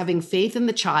doing is having faith in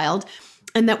the child,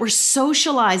 and that we're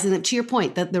socializing them, to your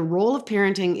point, that the role of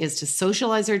parenting is to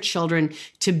socialize our children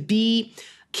to be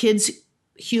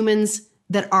humans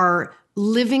that are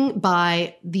living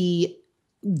by the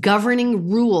governing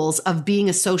rules of being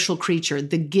a social creature,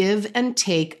 the give and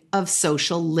take of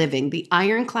social living, the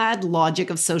ironclad logic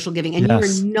of social giving. And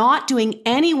You're not doing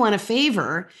anyone a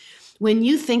favor when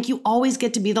you think you always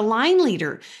get to be the line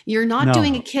leader. You're not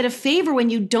doing a kid a favor when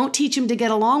you don't teach him to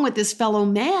get along with his fellow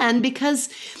man, because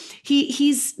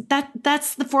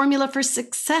that's the formula for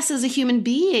success as a human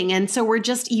being. And so we're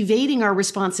just evading our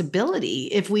responsibility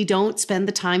if we don't spend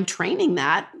the time training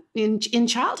that in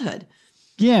childhood.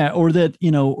 Yeah. Or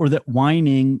that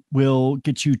whining will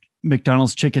get you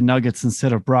McDonald's chicken nuggets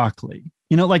instead of broccoli.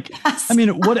 Yes. I mean,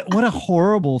 what a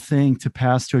horrible thing to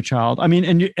pass to a child. I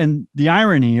mean, and the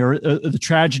irony or the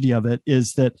tragedy of it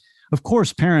is that, of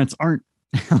course, parents aren't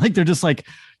like, they're just like,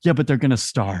 yeah, but they're going to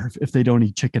starve if they don't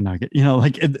eat chicken nugget.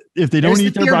 Like if they don't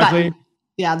eat their broccoli,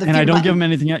 and I don't give them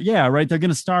anything else. Yeah, right. They're going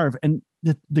to starve. And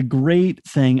the great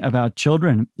thing about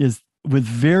children is, with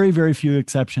very, very few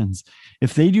exceptions,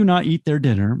 if they do not eat their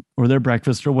dinner or their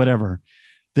breakfast or whatever,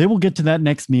 they will get to that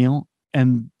next meal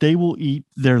and they will eat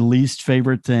their least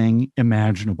favorite thing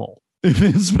imaginable.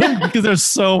 because they're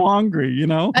so hungry, you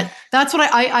know? That's what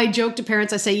I joke to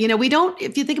parents. I say, you know, we don't,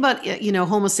 if you think about, you know,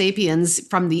 Homo sapiens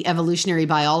from the evolutionary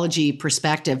biology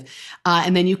perspective,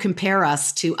 and then you compare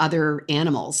us to other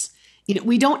animals, you know,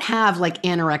 we don't have like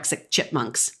anorexic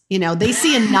chipmunks. You know, they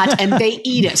see a nut and they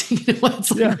eat it. You know,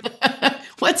 it's like,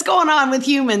 what's going on with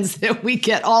humans that we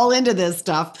get all into this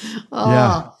stuff?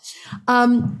 Oh.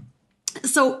 Yeah.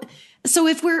 So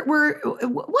if we're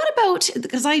what about,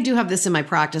 because I do have this in my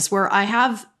practice where I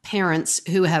have parents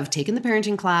who have taken the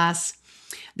parenting class,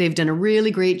 they've done a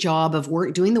really great job of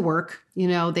doing the work. You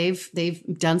know, they've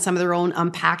done some of their own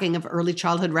unpacking of early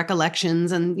childhood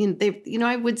recollections, and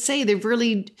I would say they've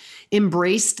really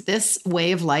embraced this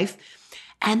way of life.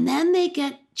 And then they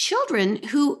get children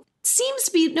who seems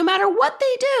to be, no matter what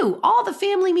they do, all the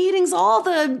family meetings, all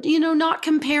the, you know, not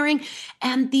comparing,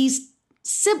 and these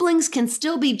siblings can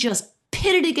still be just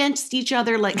pitted against each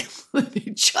other, like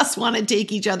they just want to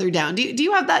take each other down. Do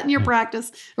you have that in your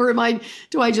practice, or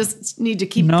do I just need to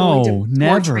keep going to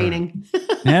more training?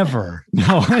 Never.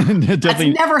 No, that's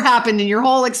never happened in your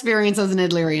whole experience as an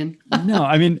Adlerian. No,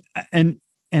 I mean, and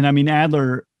I mean,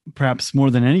 Adler, perhaps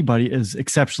more than anybody, is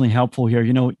exceptionally helpful here.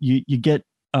 You know, you get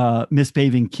a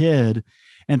misbehaving kid,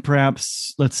 and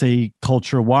perhaps, let's say,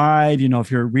 culture wide, you know,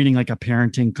 if you're reading like a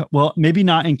parenting, well, maybe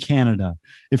not in Canada,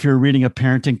 if you're reading a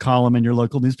parenting column in your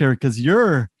local newspaper, because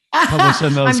you're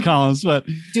publishing those columns, but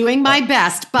doing my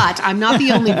best, but I'm not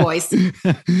the only voice.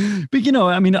 But, you know,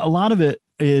 I mean, a lot of it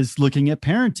is looking at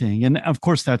parenting, and of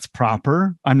course that's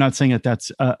proper. I'm not saying that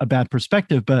that's a bad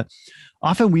perspective, but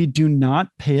often we do not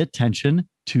pay attention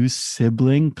to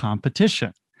sibling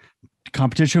competition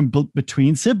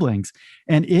between siblings.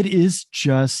 And it is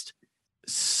just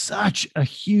such a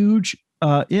huge,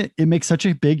 it makes such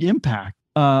a big impact.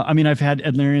 I mean, I've had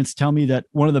Adlerians tell me that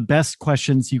one of the best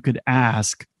questions you could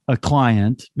ask a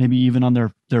client, maybe even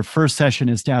on their first session,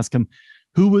 is to ask them,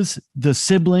 who was the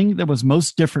sibling that was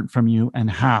most different from you and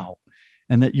how?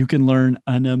 And that you can learn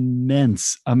an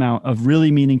immense amount of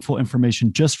really meaningful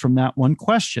information just from that one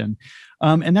question.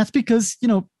 And that's because, you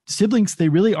know, siblings,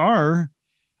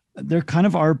 they're kind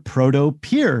of our proto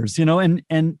peers, you know, and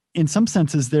in some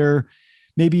senses, they're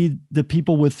maybe the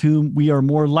people with whom we are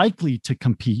more likely to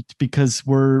compete because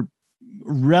we're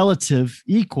relative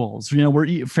equals, you know,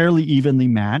 we're fairly evenly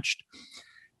matched.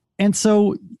 And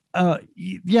so,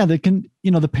 they can,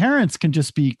 you know, the parents can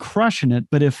just be crushing it.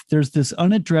 But if there's this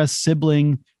unaddressed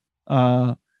sibling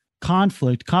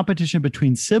competition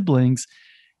between siblings,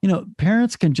 you know,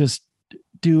 parents can just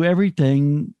do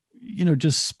everything, you know,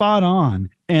 just spot on.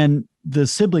 And the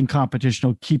sibling competition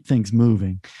will keep things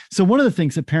moving. So one of the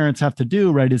things that parents have to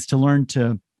do, right, is to learn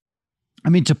to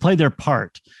play their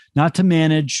part, not to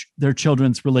manage their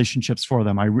children's relationships for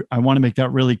them. I want to make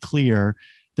that really clear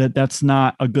that that's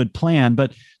not a good plan,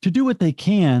 but to do what they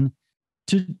can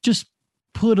to just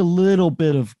put a little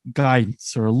bit of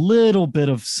guidance or a little bit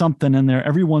of something in there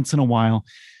every once in a while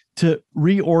to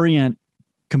reorient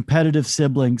competitive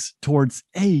siblings towards,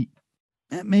 hey,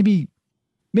 maybe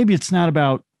it's not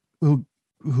about who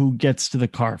gets to the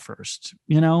car first,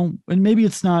 you know, and maybe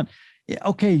it's not,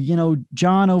 okay, you know,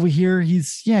 John over here,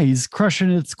 he's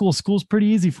crushing it at school. School's pretty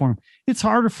easy for him. It's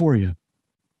harder for you.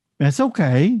 That's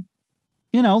okay.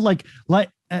 You know, like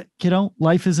kiddo,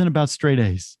 life isn't about straight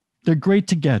A's. They're great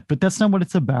to get, but that's not what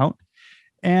it's about.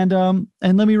 And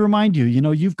let me remind you, you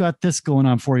know, you've got this going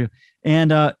on for you,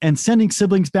 and sending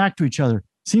siblings back to each other.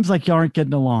 Seems like you aren't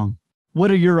getting along.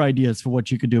 What are your ideas for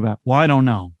what you could do about it? Well, I don't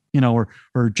know, you know,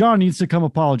 or John needs to come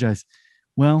apologize.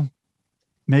 Well,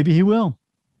 maybe he will,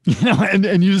 you know,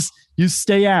 and you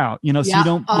stay out, you know, so you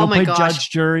don't play judge,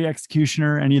 jury,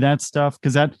 executioner, any of that stuff.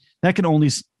 Cause that can only,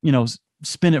 you know,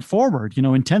 spin it forward, you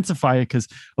know, intensify it. Cause,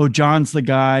 John's the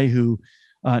guy who,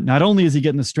 not only is he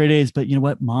getting the straight A's, but you know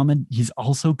what, he's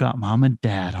also got mom and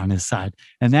dad on his side.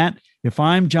 And that, if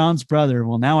I'm John's brother,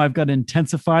 well, now I've got to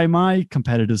intensify my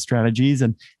competitive strategies,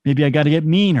 and maybe I got to get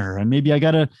meaner, and maybe I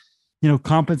got to, you know,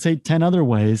 compensate 10 other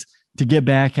ways to get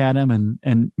back at him.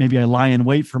 And maybe I lie in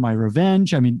wait for my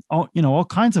revenge. I mean, all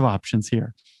kinds of options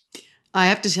here. I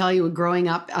have to tell you, growing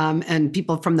up, and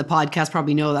people from the podcast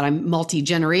probably know that I'm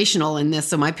multi-generational in this.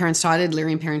 So my parents taught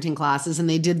Adlerian parenting classes, and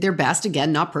they did their best,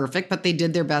 again, not perfect, but they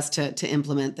did their best to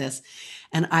implement this.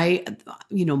 And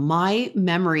my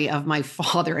memory of my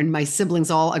father and my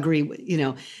siblings all agree, you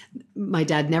know, my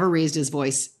dad never raised his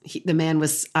voice. The man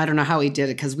was, I don't know how he did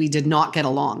it, because we did not get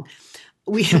along.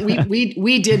 We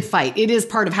did fight. It is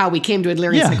part of how we came to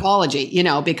Adlerian psychology, you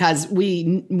know, because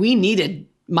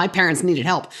my parents needed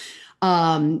help.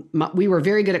 We were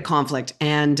very good at conflict,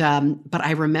 but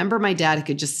I remember my dad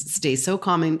could just stay so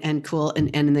calm and cool, and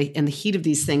in the heat of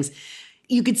these things,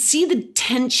 you could see the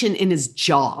tension in his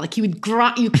jaw. Like he would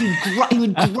he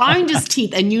would grind his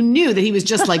teeth, and you knew that he was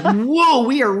just like, whoa,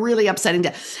 we are really upsetting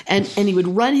to. And he would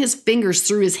run his fingers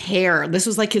through his hair. This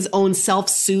was like his own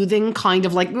self-soothing kind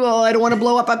of like, oh, I don't want to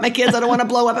blow up at my kids. I don't want to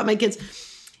blow up at my kids.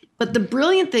 But the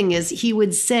brilliant thing is he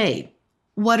would say,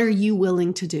 what are you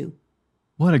willing to do?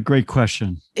 What a great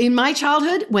question. In my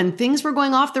childhood, when things were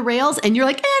going off the rails and you're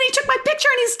like, and he took my picture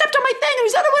and he stepped on my thing and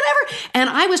he's done whatever. And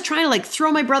I was trying to like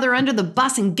throw my brother under the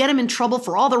bus and get him in trouble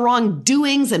for all the wrong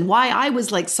doings and why I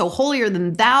was like so holier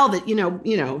than thou that, you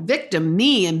know, victim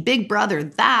me and big brother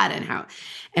that and how.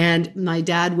 And my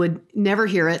dad would never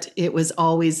hear it. It was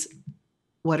always,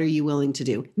 what are you willing to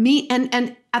do? Me and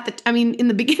in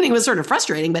the beginning it was sort of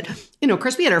frustrating, but of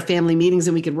course we had our family meetings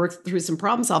and we could work through some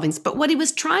problem solvings. But what he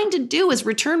was trying to do is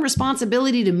return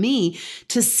responsibility to me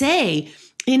to say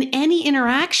in any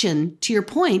interaction, to your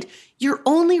point, you're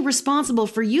only responsible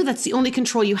for you. That's the only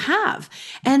control you have.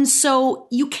 And so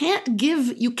you can't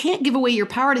give away your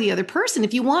power to the other person.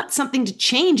 If you want something to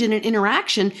change in an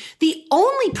interaction, the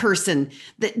only person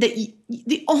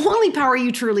the only power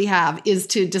you truly have is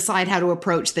to decide how to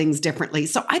approach things differently.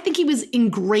 So I think he was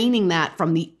ingraining that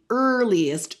from the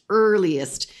earliest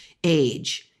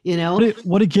age,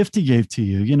 What a gift he gave to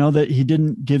you, that he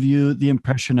didn't give you the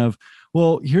impression of,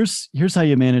 well, here's how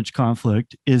you manage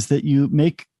conflict is that you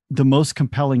make the most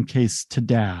compelling case to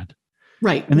dad.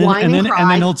 Right. And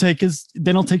then he'll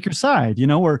take your side,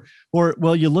 or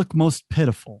well, you look most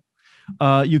pitiful.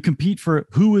 You compete for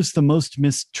who is the most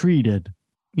mistreated.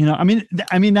 I mean,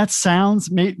 that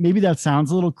sounds, maybe that sounds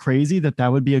a little crazy that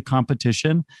would be a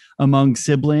competition among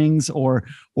siblings or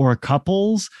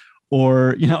couples,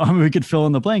 or, we could fill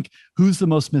in the blank, who's the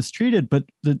most mistreated. But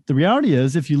the reality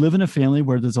is, if you live in a family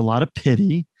where there's a lot of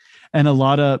pity and a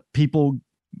lot of people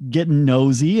getting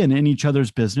nosy and in each other's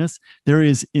business, there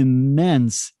is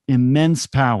immense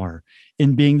power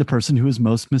in being the person who is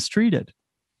most mistreated.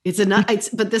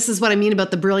 But this is what I mean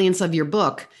about the brilliance of your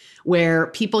book, where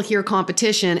people hear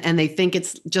competition and they think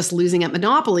it's just losing at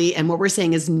Monopoly. And what we're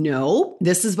saying is, no,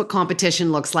 this is what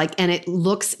competition looks like. And it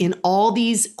looks in all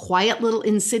these quiet little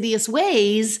insidious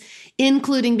ways,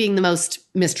 including being the most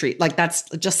mistreated. Like that's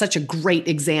just such a great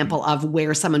example of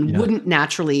where someone wouldn't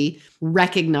naturally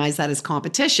recognize that as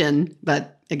competition.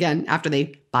 But again, after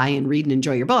they buy and read and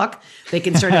enjoy your book, they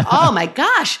can start to, oh my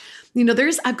gosh,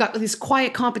 I've got this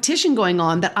quiet competition going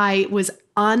on that I was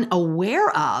unaware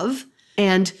of.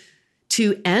 And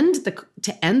to end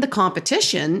the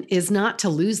competition is not to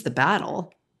lose the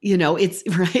battle. It's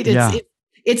right.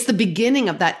 It's the beginning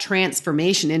of that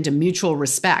transformation into mutual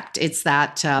respect. It's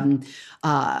that,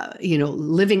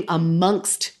 living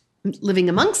amongst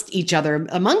each other,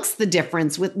 amongst the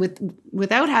difference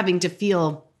without having to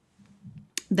feel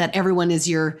that everyone is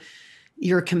your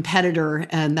competitor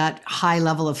and that high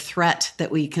level of threat that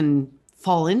we can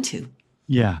fall into.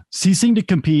 Yeah. Ceasing to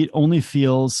compete only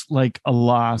feels like a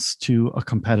loss to a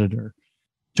competitor.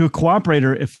 To a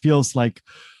cooperator, it feels like,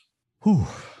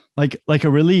 like a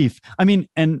relief. I mean,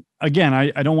 and again,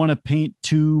 I don't want to paint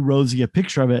too rosy a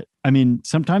picture of it. I mean,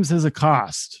 sometimes there's a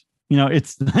cost.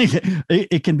 It's like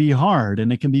it can be hard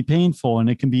and it can be painful and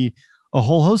it can be a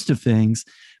whole host of things,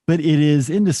 but it is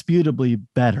indisputably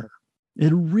better.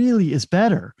 It really is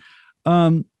better.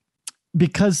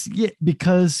 Because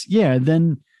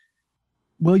then,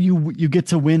 well, you get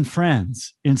to win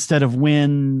friends instead of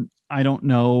win, I don't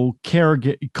know,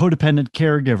 codependent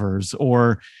caregivers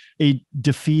or a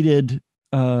defeated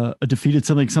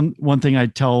something. One thing I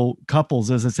tell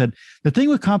couples, as I said, the thing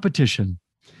with competition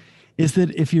is that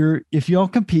if you all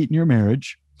compete in your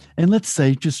marriage, and let's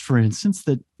say, just for instance,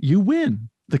 that you win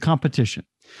the competition,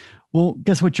 well,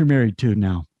 guess what you're married to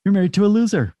now? You're married to a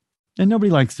loser, and nobody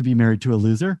likes to be married to a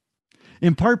loser,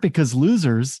 in part because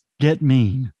losers get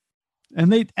mean. And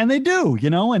they do,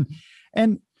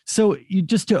 and so you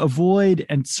just to avoid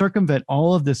and circumvent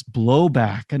all of this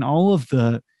blowback and all of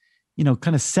the,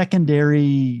 kind of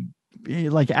secondary,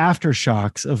 like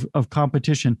aftershocks of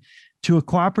competition, to a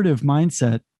cooperative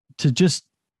mindset, to just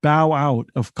bow out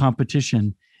of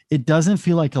competition. It doesn't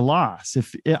feel like a loss.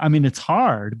 It's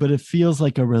hard, but it feels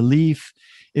like a relief.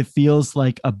 It feels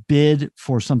like a bid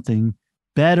for something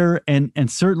better. And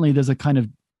certainly there's a kind of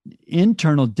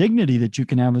internal dignity that you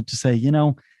can have to say,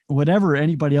 whatever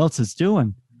anybody else is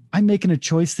doing, I'm making a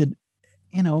choice that,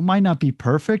 might not be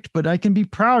perfect, but I can be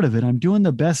proud of it. I'm doing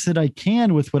the best that I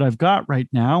can with what I've got right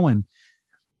now. And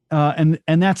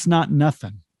that's not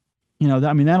nothing,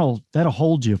 that'll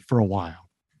hold you for a while.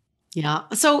 Yeah.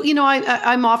 So,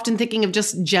 I'm often thinking of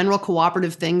just general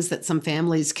cooperative things that some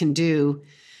families can do.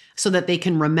 so that they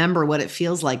can remember what it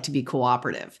feels like to be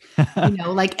cooperative.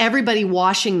 Like everybody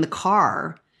washing the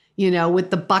car, with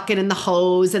the bucket and the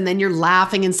hose, and then you're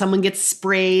laughing and someone gets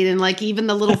sprayed. And like even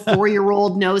the little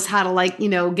 4-year-old knows how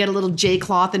to get a little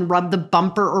J-cloth and rub the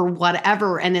bumper or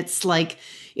whatever. And it's like,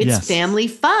 it's family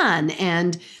fun.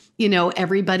 And,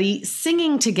 everybody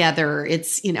singing together.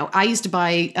 It's, I used to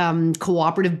buy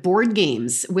cooperative board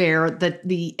games where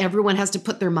everyone has to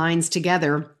put their minds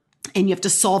together and you have to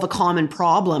solve a common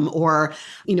problem. Or,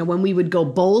 when we would go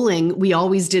bowling, we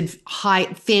always did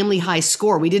family high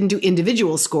score. We didn't do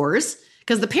individual scores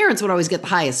because the parents would always get the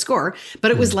highest score. But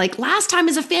it was like, last time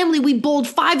as a family, we bowled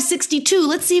 562.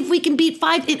 Let's see if we can beat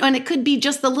 5. And it could be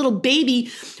just the little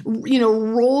baby,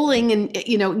 rolling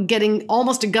and, getting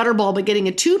almost a gutter ball, but getting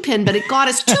a 2-pin. But it got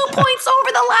us 2 points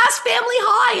over the last family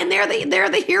high. And they're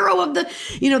the hero of the,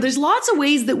 there's lots of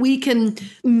ways that we can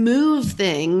move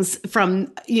things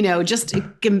from,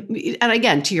 and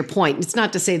again, to your point, it's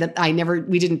not to say that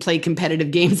we didn't play competitive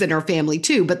games in our family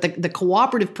too, but the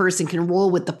cooperative person can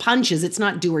roll with the punches. It's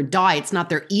not do or die. It's not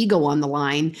their ego on the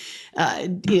line.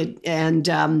 But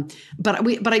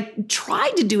I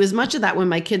tried to do as much of that when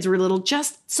my kids were little,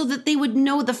 just so that they would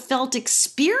know the felt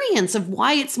experience of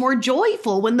why it's more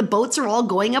joyful when the boats are all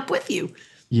going up with you.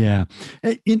 Yeah.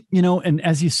 And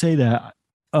as you say that,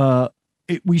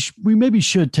 we maybe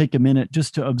should take a minute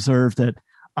just to observe that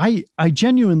I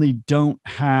genuinely don't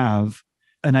have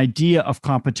an idea of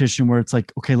competition where it's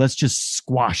like, okay, let's just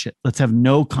squash it. Let's have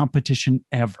no competition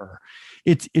ever.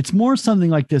 It's more something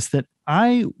like this, that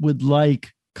I would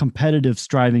like competitive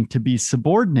striving to be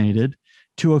subordinated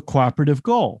to a cooperative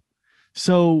goal.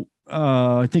 So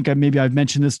I think I've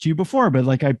mentioned this to you before, but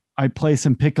like I play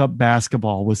some pickup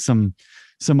basketball with some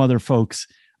other folks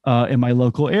in my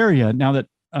local area. Now that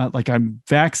like I'm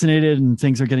vaccinated and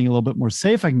things are getting a little bit more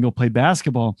safe, I can go play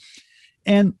basketball.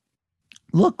 And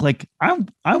look, like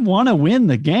I want to win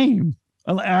the game.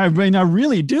 I mean, I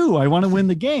really do. I want to win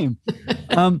the game.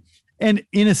 And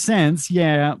in a sense,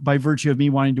 by virtue of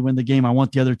me wanting to win the game, I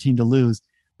want the other team to lose.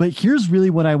 But here's really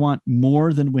what I want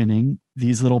more than winning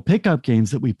these little pickup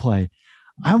games that we play.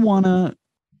 I want to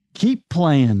keep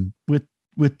playing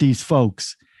with these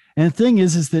folks. And the thing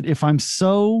is that if I'm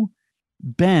so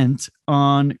bent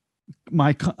on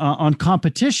on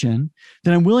competition,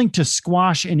 then I'm willing to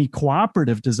squash any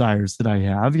cooperative desires that I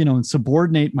have, and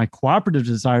subordinate my cooperative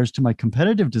desires to my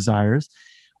competitive desires.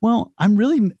 Well, I'm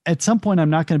really, at some point, I'm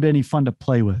not going to be any fun to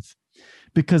play with,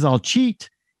 because I'll cheat,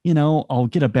 I'll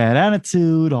get a bad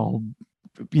attitude. I'll,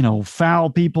 foul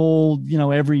people,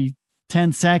 every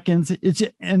 10 seconds.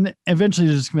 And eventually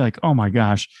it's just gonna be like, oh my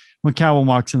gosh, when Calvin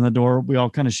walks in the door, we all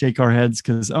kind of shake our heads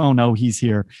because, oh no, he's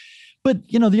here. But,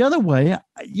 the other way,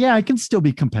 I can still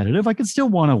be competitive. I can still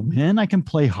want to win. I can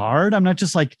play hard. I'm not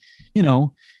just like,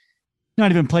 not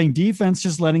even playing defense,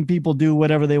 just letting people do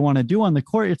whatever they want to do on the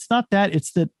court. It's not that.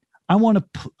 It's that I want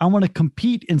to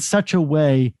compete in such a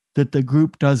way that the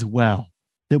group does well,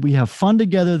 that we have fun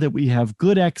together, that we have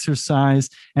good exercise,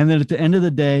 and that at the end of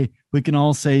the day, we can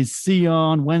all say, see you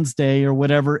on Wednesday or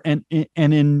whatever. And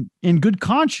in good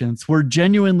conscience, we're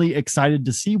genuinely excited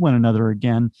to see one another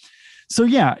again. So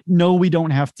no, we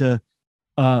don't have to,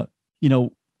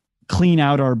 clean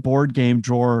out our board game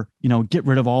drawer, get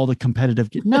rid of all the competitive.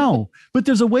 No, but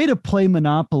there's a way to play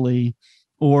Monopoly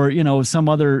or, some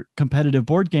other competitive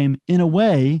board game in a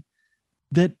way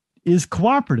that is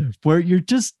cooperative, where you're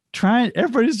just trying,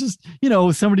 everybody's just,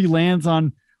 somebody lands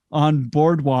on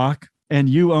Boardwalk and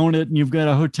you own it and you've got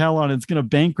a hotel on it, it's going to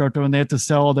bankrupt them and they have to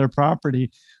sell all their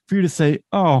property, for you to say,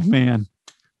 oh man,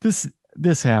 this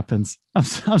happens.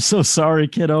 I'm so sorry,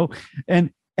 kiddo.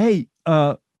 And hey,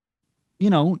 now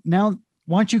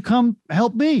why don't you come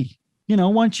help me? Why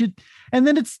don't you? And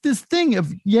then it's this thing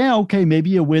of, okay,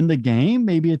 maybe you win the game.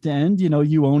 Maybe at the end,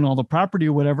 you own all the property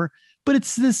or whatever, but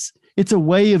it's a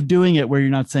way of doing it where you're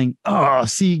not saying, oh,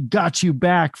 see, got you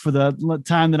back for the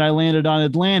time that I landed on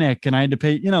Atlantic and I had to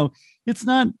pay, it's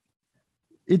not,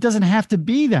 it doesn't have to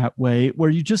be that way, where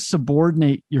you just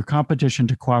subordinate your competition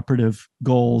to cooperative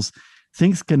goals.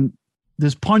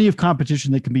 There's plenty of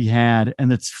competition that can be had, and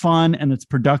that's fun and it's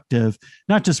productive,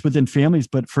 not just within families,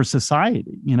 but for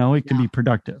society. It can be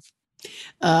productive.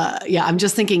 I'm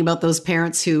just thinking about those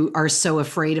parents who are so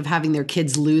afraid of having their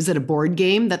kids lose at a board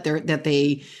game that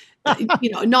they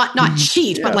not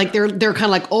cheat, but like they're kind of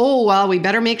like, oh, well, we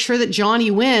better make sure that Johnny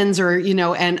wins, or,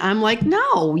 and I'm like,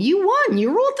 no, you won, you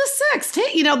rolled the 6.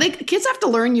 Kids have to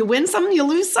learn, you win some, you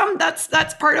lose some.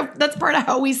 That's part of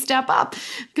how we step up.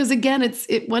 Because again,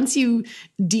 it once you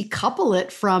decouple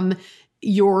it from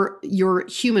your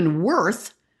human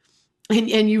worth, and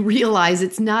you realize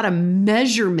it's not a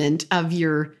measurement of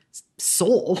your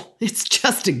soul. It's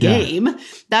just a game.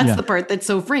 That's the part that's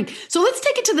so freeing. So let's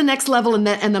take it to the next level. And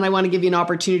then I want to give you an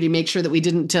opportunity to make sure that we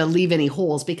didn't leave any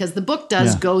holes, because the book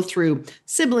does go through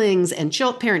siblings and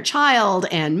parent-child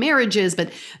and marriages,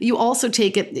 but you also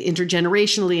take it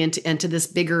intergenerationally into this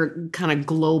bigger kind of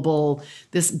global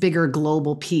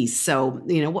piece. So,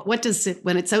 what does it,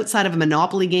 when it's outside of a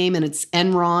Monopoly game and it's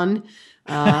Enron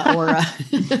or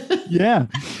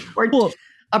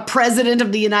a president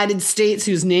of the United States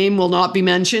whose name will not be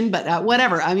mentioned, but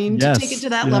whatever. I mean, to take it to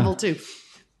that level too.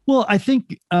 Well, I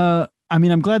think,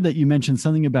 I'm glad that you mentioned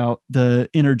something about the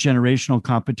intergenerational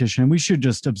competition. We should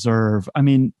just observe. I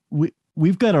mean,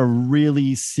 we've got a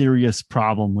really serious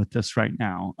problem with this right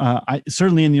now.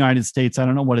 Certainly in the United States, I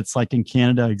don't know what it's like in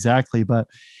Canada exactly, but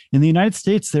in the United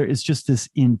States, there is just this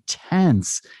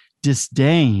intense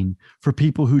disdain for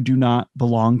people who do not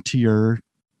belong to your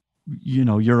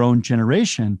own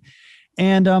generation.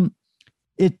 And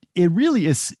it really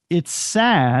is, it's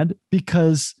sad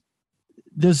because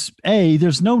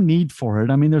there's no need for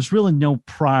it. I mean, there's really no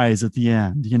prize at the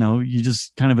end. You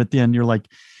just kind of at the end, you're like,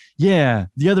 yeah,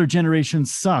 the other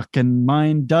generations suck and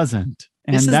mine doesn't.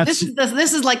 And this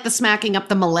is like the smacking up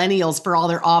the millennials for all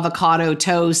their avocado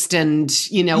toast and,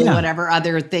 whatever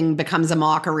other thing becomes a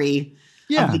mockery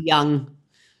of the young.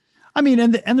 I mean,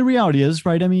 and the reality is,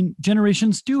 right? I mean,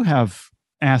 generations do have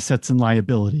assets and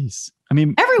liabilities. I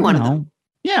mean, every one of them.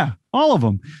 Yeah, all of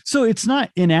them. So it's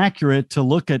not inaccurate to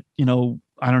look at,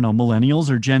 millennials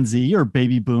or Gen Z or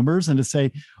baby boomers and to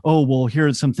say, oh, well, here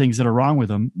are some things that are wrong with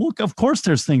them. Well, of course,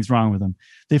 there's things wrong with them.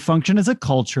 They function as a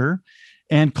culture,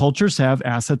 and cultures have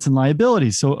assets and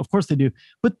liabilities. So of course they do.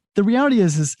 But the reality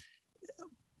is,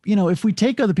 if we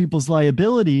take other people's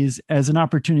liabilities as an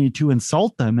opportunity to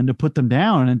insult them and to put them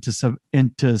down and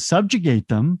to subjugate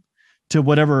them to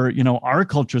whatever, our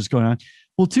culture is going on,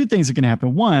 well, two things are going to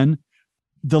happen. One,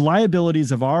 the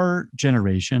liabilities of our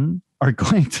generation are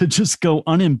going to just go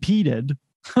unimpeded,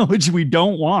 which we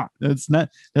don't want. That's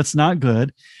not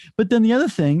good. But then the other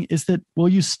thing is that, well,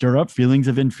 you stir up feelings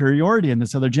of inferiority in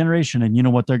this other generation. And you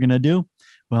know what they're going to do?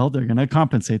 Well, they're going to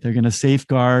compensate. They're going to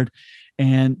safeguard,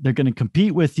 and they're going to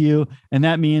compete with you. And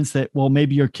that means that, well,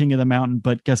 maybe you're king of the mountain,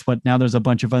 but guess what? Now there's a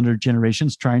bunch of other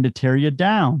generations trying to tear you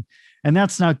down. And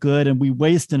that's not good. And we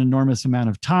waste an enormous amount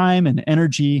of time and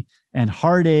energy and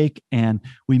heartache, and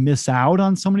we miss out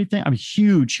on so many things. I mean,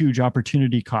 huge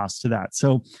opportunity costs to that.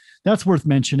 So that's worth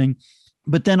mentioning.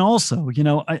 But then also,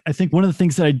 I think one of the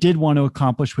things that I did want to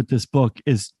accomplish with this book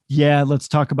is, let's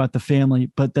talk about the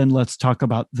family, but then let's talk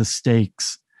about the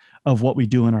stakes of what we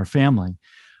do in our family.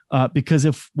 Because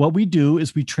if what we do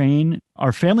is we train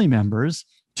our family members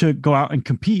to go out and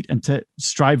compete and to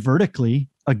strive vertically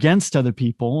against other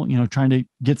people, trying to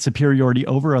get superiority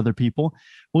over other people.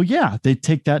 Well, they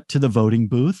take that to the voting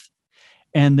booth,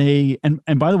 and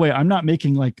and by the way, I'm not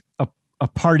making like a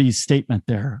party statement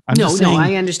there. No,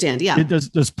 I understand. Yeah.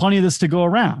 There's plenty of this to go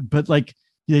around, but like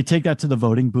they take that to the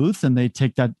voting booth and they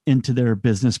take that into their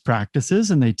business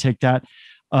practices, and they take that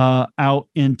out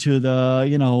into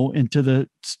the,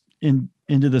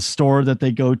 into the store that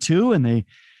they go to, and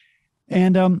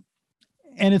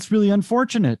it's really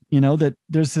unfortunate, that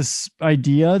there's this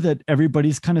idea that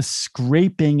everybody's kind of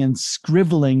scraping and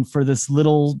scribbling for this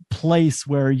little place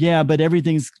where, but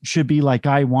everything should be like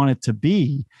I want it to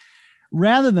be,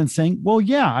 rather than saying, well,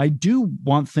 I do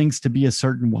want things to be a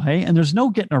certain way, and there's no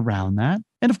getting around that.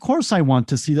 And of course I want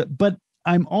to see that, but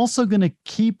I'm also going to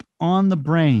keep on the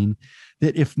brain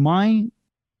that if my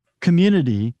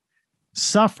community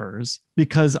suffers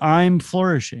because I'm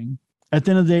flourishing, at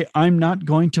the end of the day, I'm not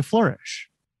going to flourish.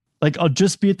 Like I'll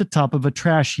just be at the top of a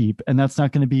trash heap, and that's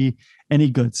not going to be any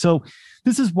good. So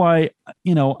this is why,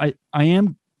 I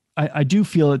do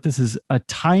feel that this is a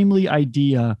timely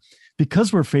idea,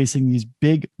 because we're facing these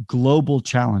big global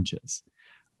challenges.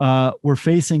 We're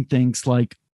facing things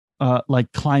like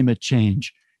climate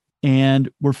change, and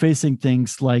we're facing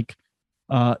things like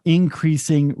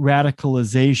increasing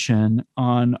radicalization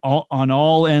on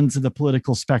all ends of the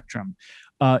political spectrum,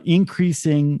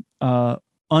 increasing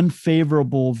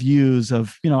unfavorable views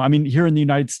of, here in the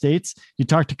United States, you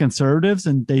talk to conservatives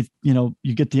and they,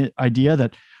 you get the idea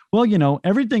that, well,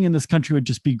 everything in this country would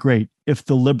just be great if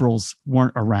the liberals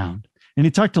weren't around. And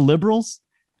you talk to liberals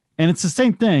and it's the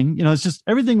same thing, it's just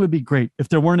everything would be great if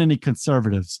there weren't any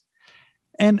conservatives.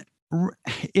 And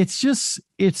it's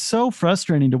so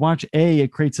frustrating to watch.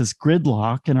 It creates this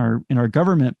gridlock in our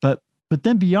government, but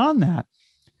then beyond that,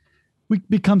 we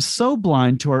become so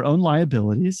blind to our own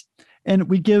liabilities. And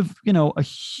we give, a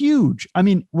huge,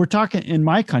 we're talking in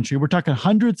my country, we're talking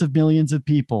hundreds of millions of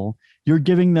people. You're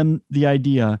giving them the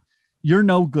idea, you're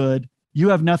no good. you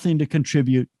have nothing to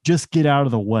contribute, just get out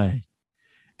of the way.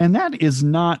 And that is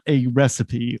not a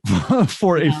recipe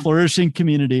for a flourishing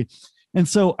community. And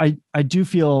so I do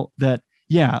feel that,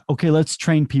 yeah, okay, let's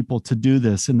train people to do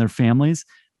this in their families,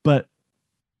 but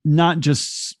not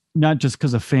just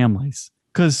because of families,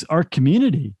 because our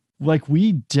community, like,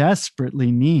 we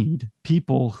desperately need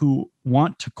people who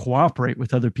want to cooperate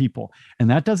with other people. And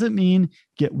that doesn't mean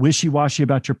get wishy-washy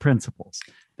about your principles.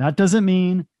 That doesn't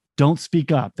mean don't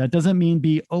speak up. That doesn't mean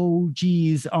be, oh,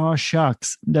 geez, oh,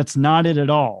 shucks. That's not it at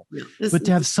all. Yeah, but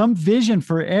to have some vision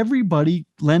for everybody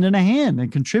lending a hand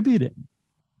and contributing.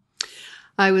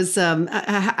 I was,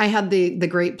 I had the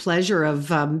great pleasure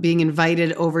of being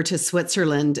invited over to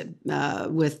Switzerland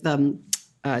with, do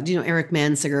you know Eric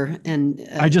Mansiger? And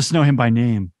I just know him by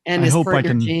name. And I hope I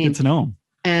can Jane. Get to know him.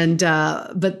 And,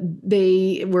 but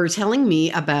they were telling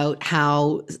me about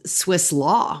how Swiss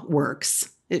law works,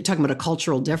 talking about a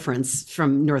cultural difference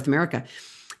from North America.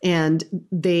 And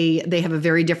they have a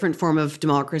very different form of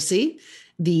democracy.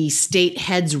 The state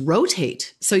heads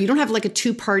rotate. So you don't have like a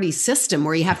two-party system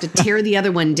where you have to tear the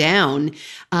other one down.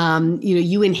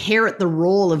 You inherit the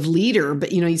role of leader, but,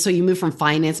 so you move from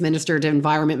finance minister to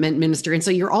environment minister. And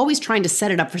so you're always trying to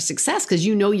set it up for success because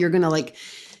you're going to like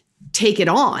take it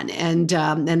on. And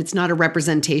it's not a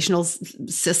representational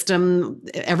system.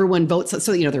 Everyone votes.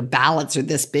 So, their ballots are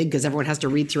this big because everyone has to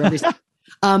read through everything.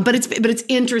 But it's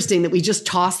interesting that we just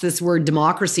toss this word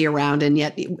democracy around, and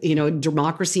yet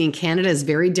democracy in Canada is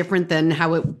very different than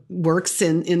how it works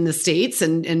in the States,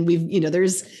 and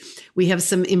we have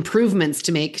some improvements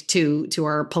to make to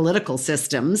our political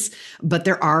systems, but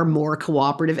there are more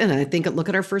cooperative. And I think look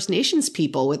at our First Nations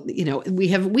people. With we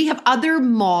have other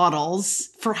models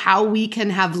for how we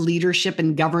can have leadership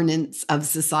and governance of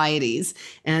societies,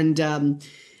 and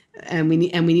we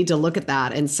need to look at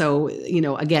that. And so,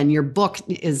 again, your book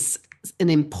is an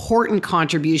important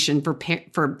contribution for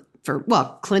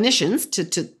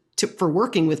clinicians for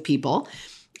working with people,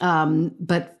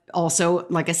 but also,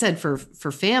 like I said, for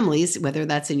families, whether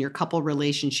that's in your couple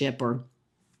relationship or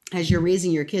as you're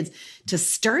raising your kids, to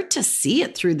start to see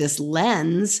it through this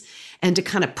lens and to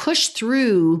kind of push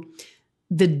through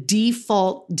the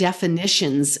default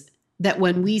definitions that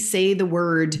when we say the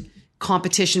word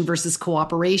competition versus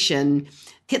cooperation,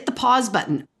 hit the pause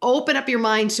button, open up your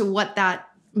mind to what that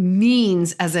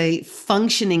means as a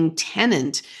functioning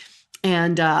tenant.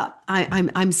 And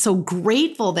I'm so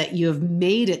grateful that you have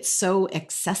made it so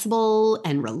accessible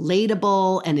and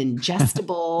relatable and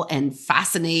ingestible and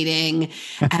fascinating.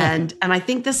 And I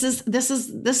think this is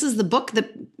the book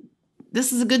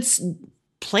this is a good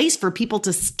place for people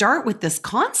to start with this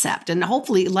concept and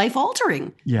hopefully life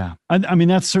altering. Yeah. I mean,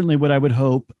 that's certainly what I would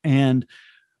hope. And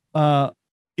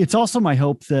it's also my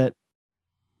hope that,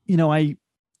 I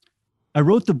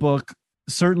wrote the book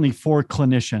certainly for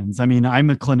clinicians. I mean, I'm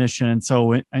a clinician.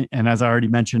 So, and as I already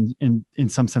mentioned, in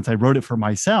some sense, I wrote it for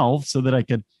myself so that I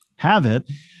could have it.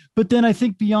 But then I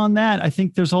think beyond that, I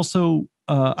think there's also,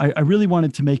 I really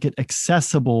wanted to make it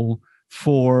accessible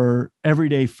for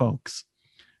everyday folks.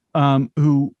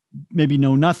 Who maybe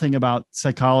know nothing about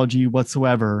psychology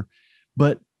whatsoever,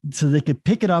 but so they could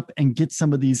pick it up and get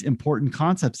some of these important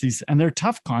concepts. And they're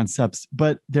tough concepts,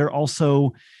 but they're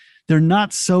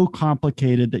not so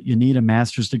complicated that you need a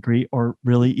master's degree or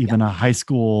really even a high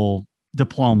school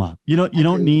diploma. You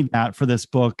don't need that for this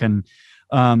book, and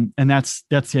that's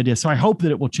the idea. So I hope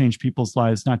that it will change people's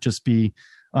lives, not just be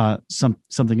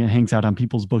something that hangs out on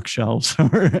people's bookshelves.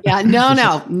 Yeah,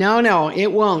 no,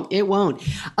 it won't.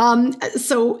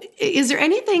 So is there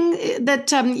anything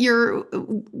that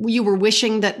you were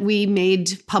wishing that we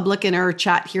made public in our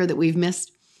chat here that we've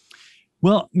missed?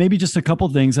 Well, maybe just a couple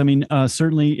of things. I mean,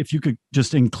 certainly if you could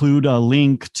just include a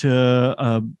link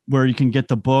to where you can get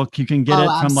the book, you can get it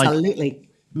from absolutely.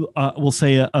 We'll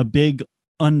say a big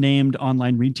unnamed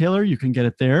online retailer. You can get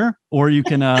it there, or you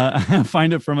can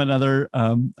find it from another.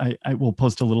 I will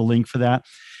post a little link for that.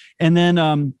 And then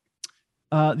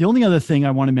the only other thing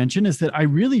I want to mention is that I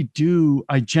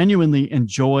genuinely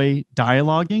enjoy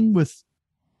dialoguing with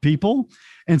people.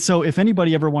 And so if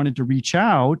anybody ever wanted to reach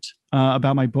out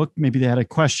about my book, maybe they had a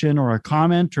question or a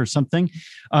comment or something,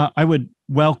 I would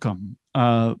welcome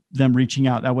them reaching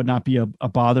out. That would not be a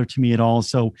bother to me at all.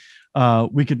 So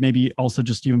we could maybe also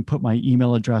just even put my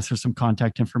email address or some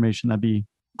contact information. That'd be.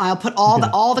 I'll put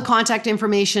all the contact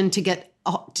information to get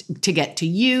to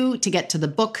you, to get to the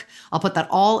book. I'll put that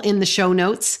all in the show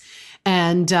notes.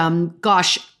 And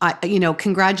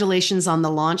congratulations on the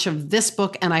launch of this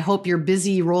book. And I hope you're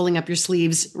busy rolling up your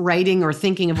sleeves, writing or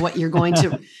thinking of what you're going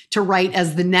to write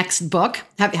as the next book.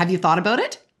 Have you thought about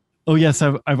it? Oh yes,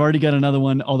 I've already got another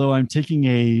one. Although I'm taking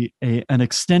an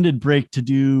extended break to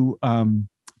do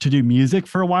music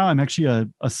for a while. I'm actually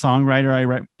a songwriter. I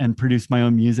write and produce my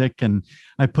own music, and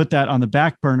I put that on the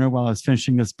back burner while I was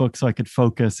finishing this book so I could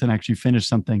focus and actually finish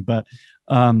something. But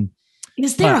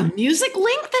is there a music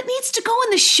link that needs to go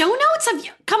in the show notes?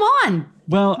 Come on.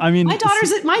 Well, I mean, my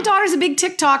daughter's a big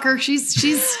TikToker. She's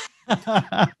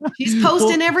she's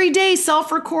posting every day,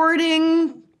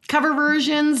 self-recording, cover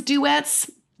versions, duets.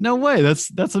 No way.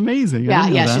 That's amazing.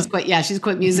 She's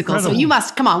quite musical. So you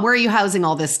must come on. Where are you housing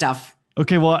all this stuff?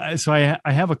 Okay, well, so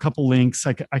I have a couple links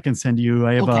I can send you.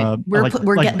 I have we're like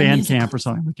Bandcamp or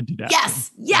something. We can do that.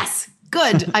 Yes,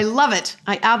 good. I love it.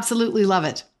 I absolutely love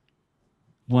it.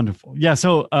 Wonderful. Yeah.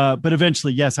 So, but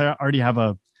eventually, yes, I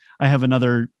have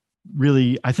another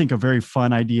really, I think, a very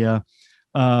fun idea.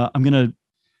 I don't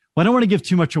want to give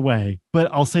too much away, but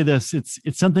I'll say this: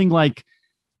 it's something like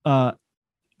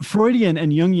Freudian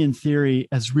and Jungian theory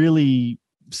has really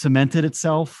cemented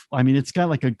itself. I mean, it's got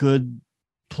like a good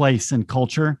place and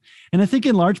culture. And I think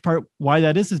in large part why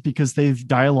that is because they've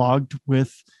dialogued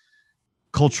with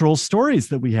cultural stories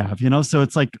that we have, so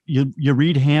it's like you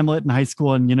read Hamlet in high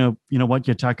school and, you know what,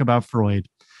 you talk about Freud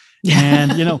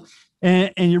and,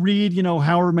 and you read,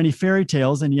 however many fairy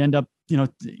tales and you end up,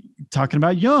 talking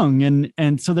about Jung.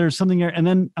 And so there's something there. And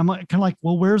then I'm kind of like,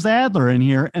 well, where's Adler in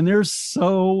here? And there's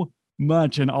so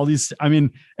much and all these, I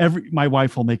mean, my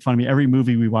wife will make fun of me every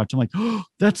movie we watch. I'm like, oh,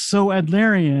 that's so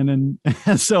Adlerian.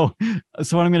 And so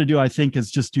what I'm going to do, I think,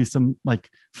 is just do some like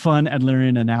fun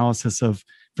Adlerian analysis of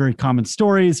very common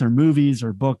stories or movies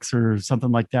or books or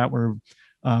something like that, where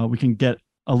we can get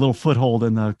a little foothold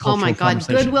in the cultural Oh my God.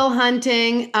 conversation. Good Will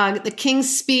Hunting, the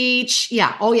King's Speech.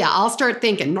 Yeah. Oh yeah. I'll start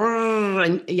thinking.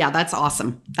 And yeah, that's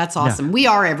awesome. That's awesome. Yeah. We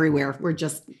are everywhere. We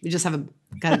just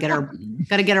got to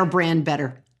get our brand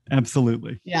better.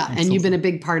 Absolutely. Yeah. Absolutely. And you've been a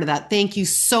big part of that. Thank you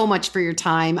so much for your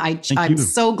time. I'm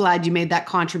so glad you made that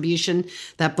contribution.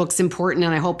 That book's important.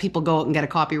 And I hope people go out and get a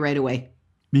copy right away.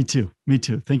 Me too.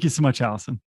 Thank you so much,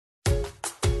 Allison.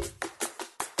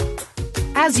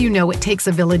 As you know, it takes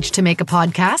a village to make a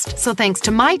podcast. So thanks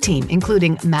to my team,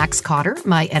 including Max Cotter,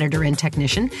 my editor and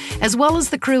technician, as well as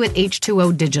the crew at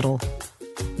H2O Digital.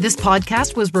 This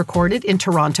podcast was recorded in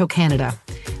Toronto, Canada.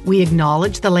 We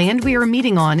acknowledge the land we are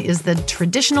meeting on is the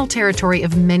traditional territory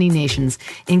of many nations,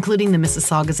 including the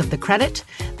Mississaugas of the Credit,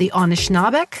 the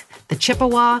Anishinaabe, the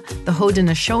Chippewa, the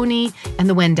Haudenosaunee, and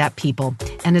the Wendat people,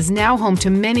 and is now home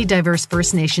to many diverse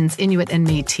First Nations, Inuit, and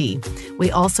Métis. We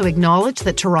also acknowledge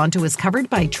that Toronto is covered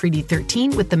by Treaty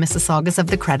 13 with the Mississaugas of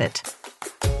the Credit.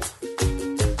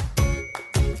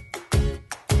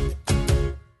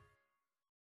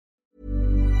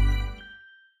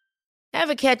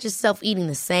 Ever catch yourself eating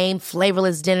the same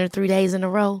flavorless dinner 3 days in a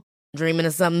row? Dreaming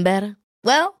of something better?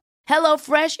 Well,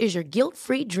 HelloFresh is your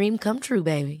guilt-free dream come true,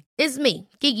 baby. It's me,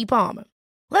 Keke Palmer.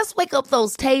 Let's wake up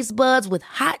those taste buds with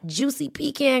hot, juicy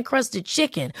pecan-crusted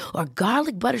chicken or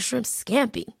garlic butter shrimp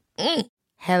scampi.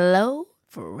 Hello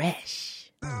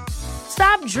Fresh.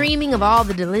 Stop dreaming of all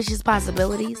the delicious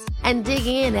possibilities and dig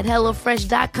in at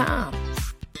HelloFresh.com.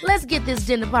 Let's get this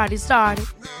dinner party started.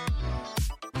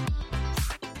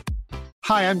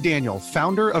 Hi, I'm Daniel,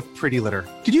 founder of Pretty Litter.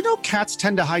 Did you know cats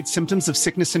tend to hide symptoms of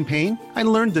sickness and pain? I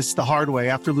learned this the hard way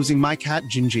after losing my cat,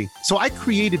 Gingy. So I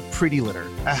created Pretty Litter,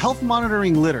 a health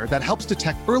monitoring litter that helps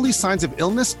detect early signs of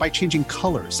illness by changing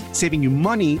colors, saving you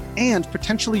money and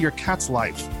potentially your cat's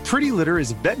life. Pretty Litter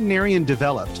is veterinarian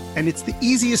developed, and it's the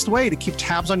easiest way to keep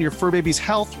tabs on your fur baby's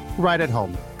health right at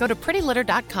home. Go to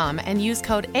prettylitter.com and use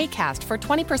code ACAST for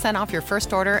 20% off your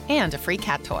first order and a free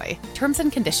cat toy. Terms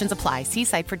and conditions apply. See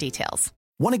site for details.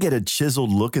 Want to get a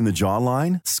chiseled look in the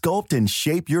jawline? Sculpt and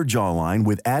shape your jawline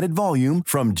with added volume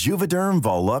from Juvederm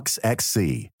Volux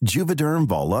XC. Juvederm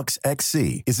Volux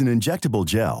XC is an injectable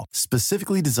gel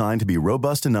specifically designed to be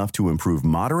robust enough to improve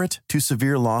moderate to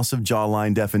severe loss of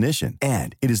jawline definition.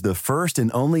 And it is the first and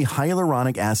only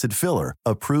hyaluronic acid filler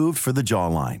approved for the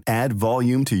jawline. Add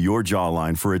volume to your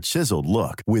jawline for a chiseled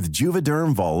look with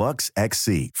Juvederm Volux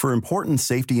XC. For important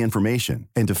safety information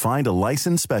and to find a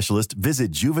licensed specialist,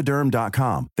 visit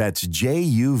Juvederm.com. That's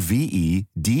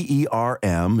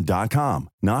Juvederm.com.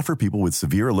 Not for people with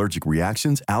severe allergic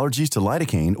reactions, allergies to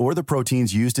lidocaine, or the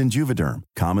proteins used in Juvederm.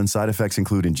 Common side effects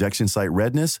include injection site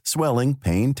redness, swelling,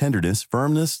 pain, tenderness,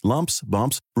 firmness, lumps,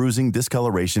 bumps, bruising,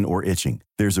 discoloration, or itching.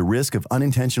 There's a risk of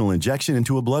unintentional injection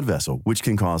into a blood vessel, which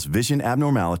can cause vision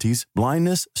abnormalities,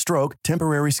 blindness, stroke,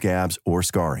 temporary scabs, or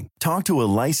scarring. Talk to a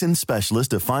licensed specialist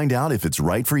to find out if it's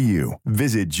right for you.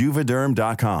 Visit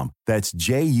Juvederm.com. That's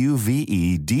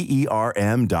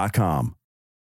Juvederm.com.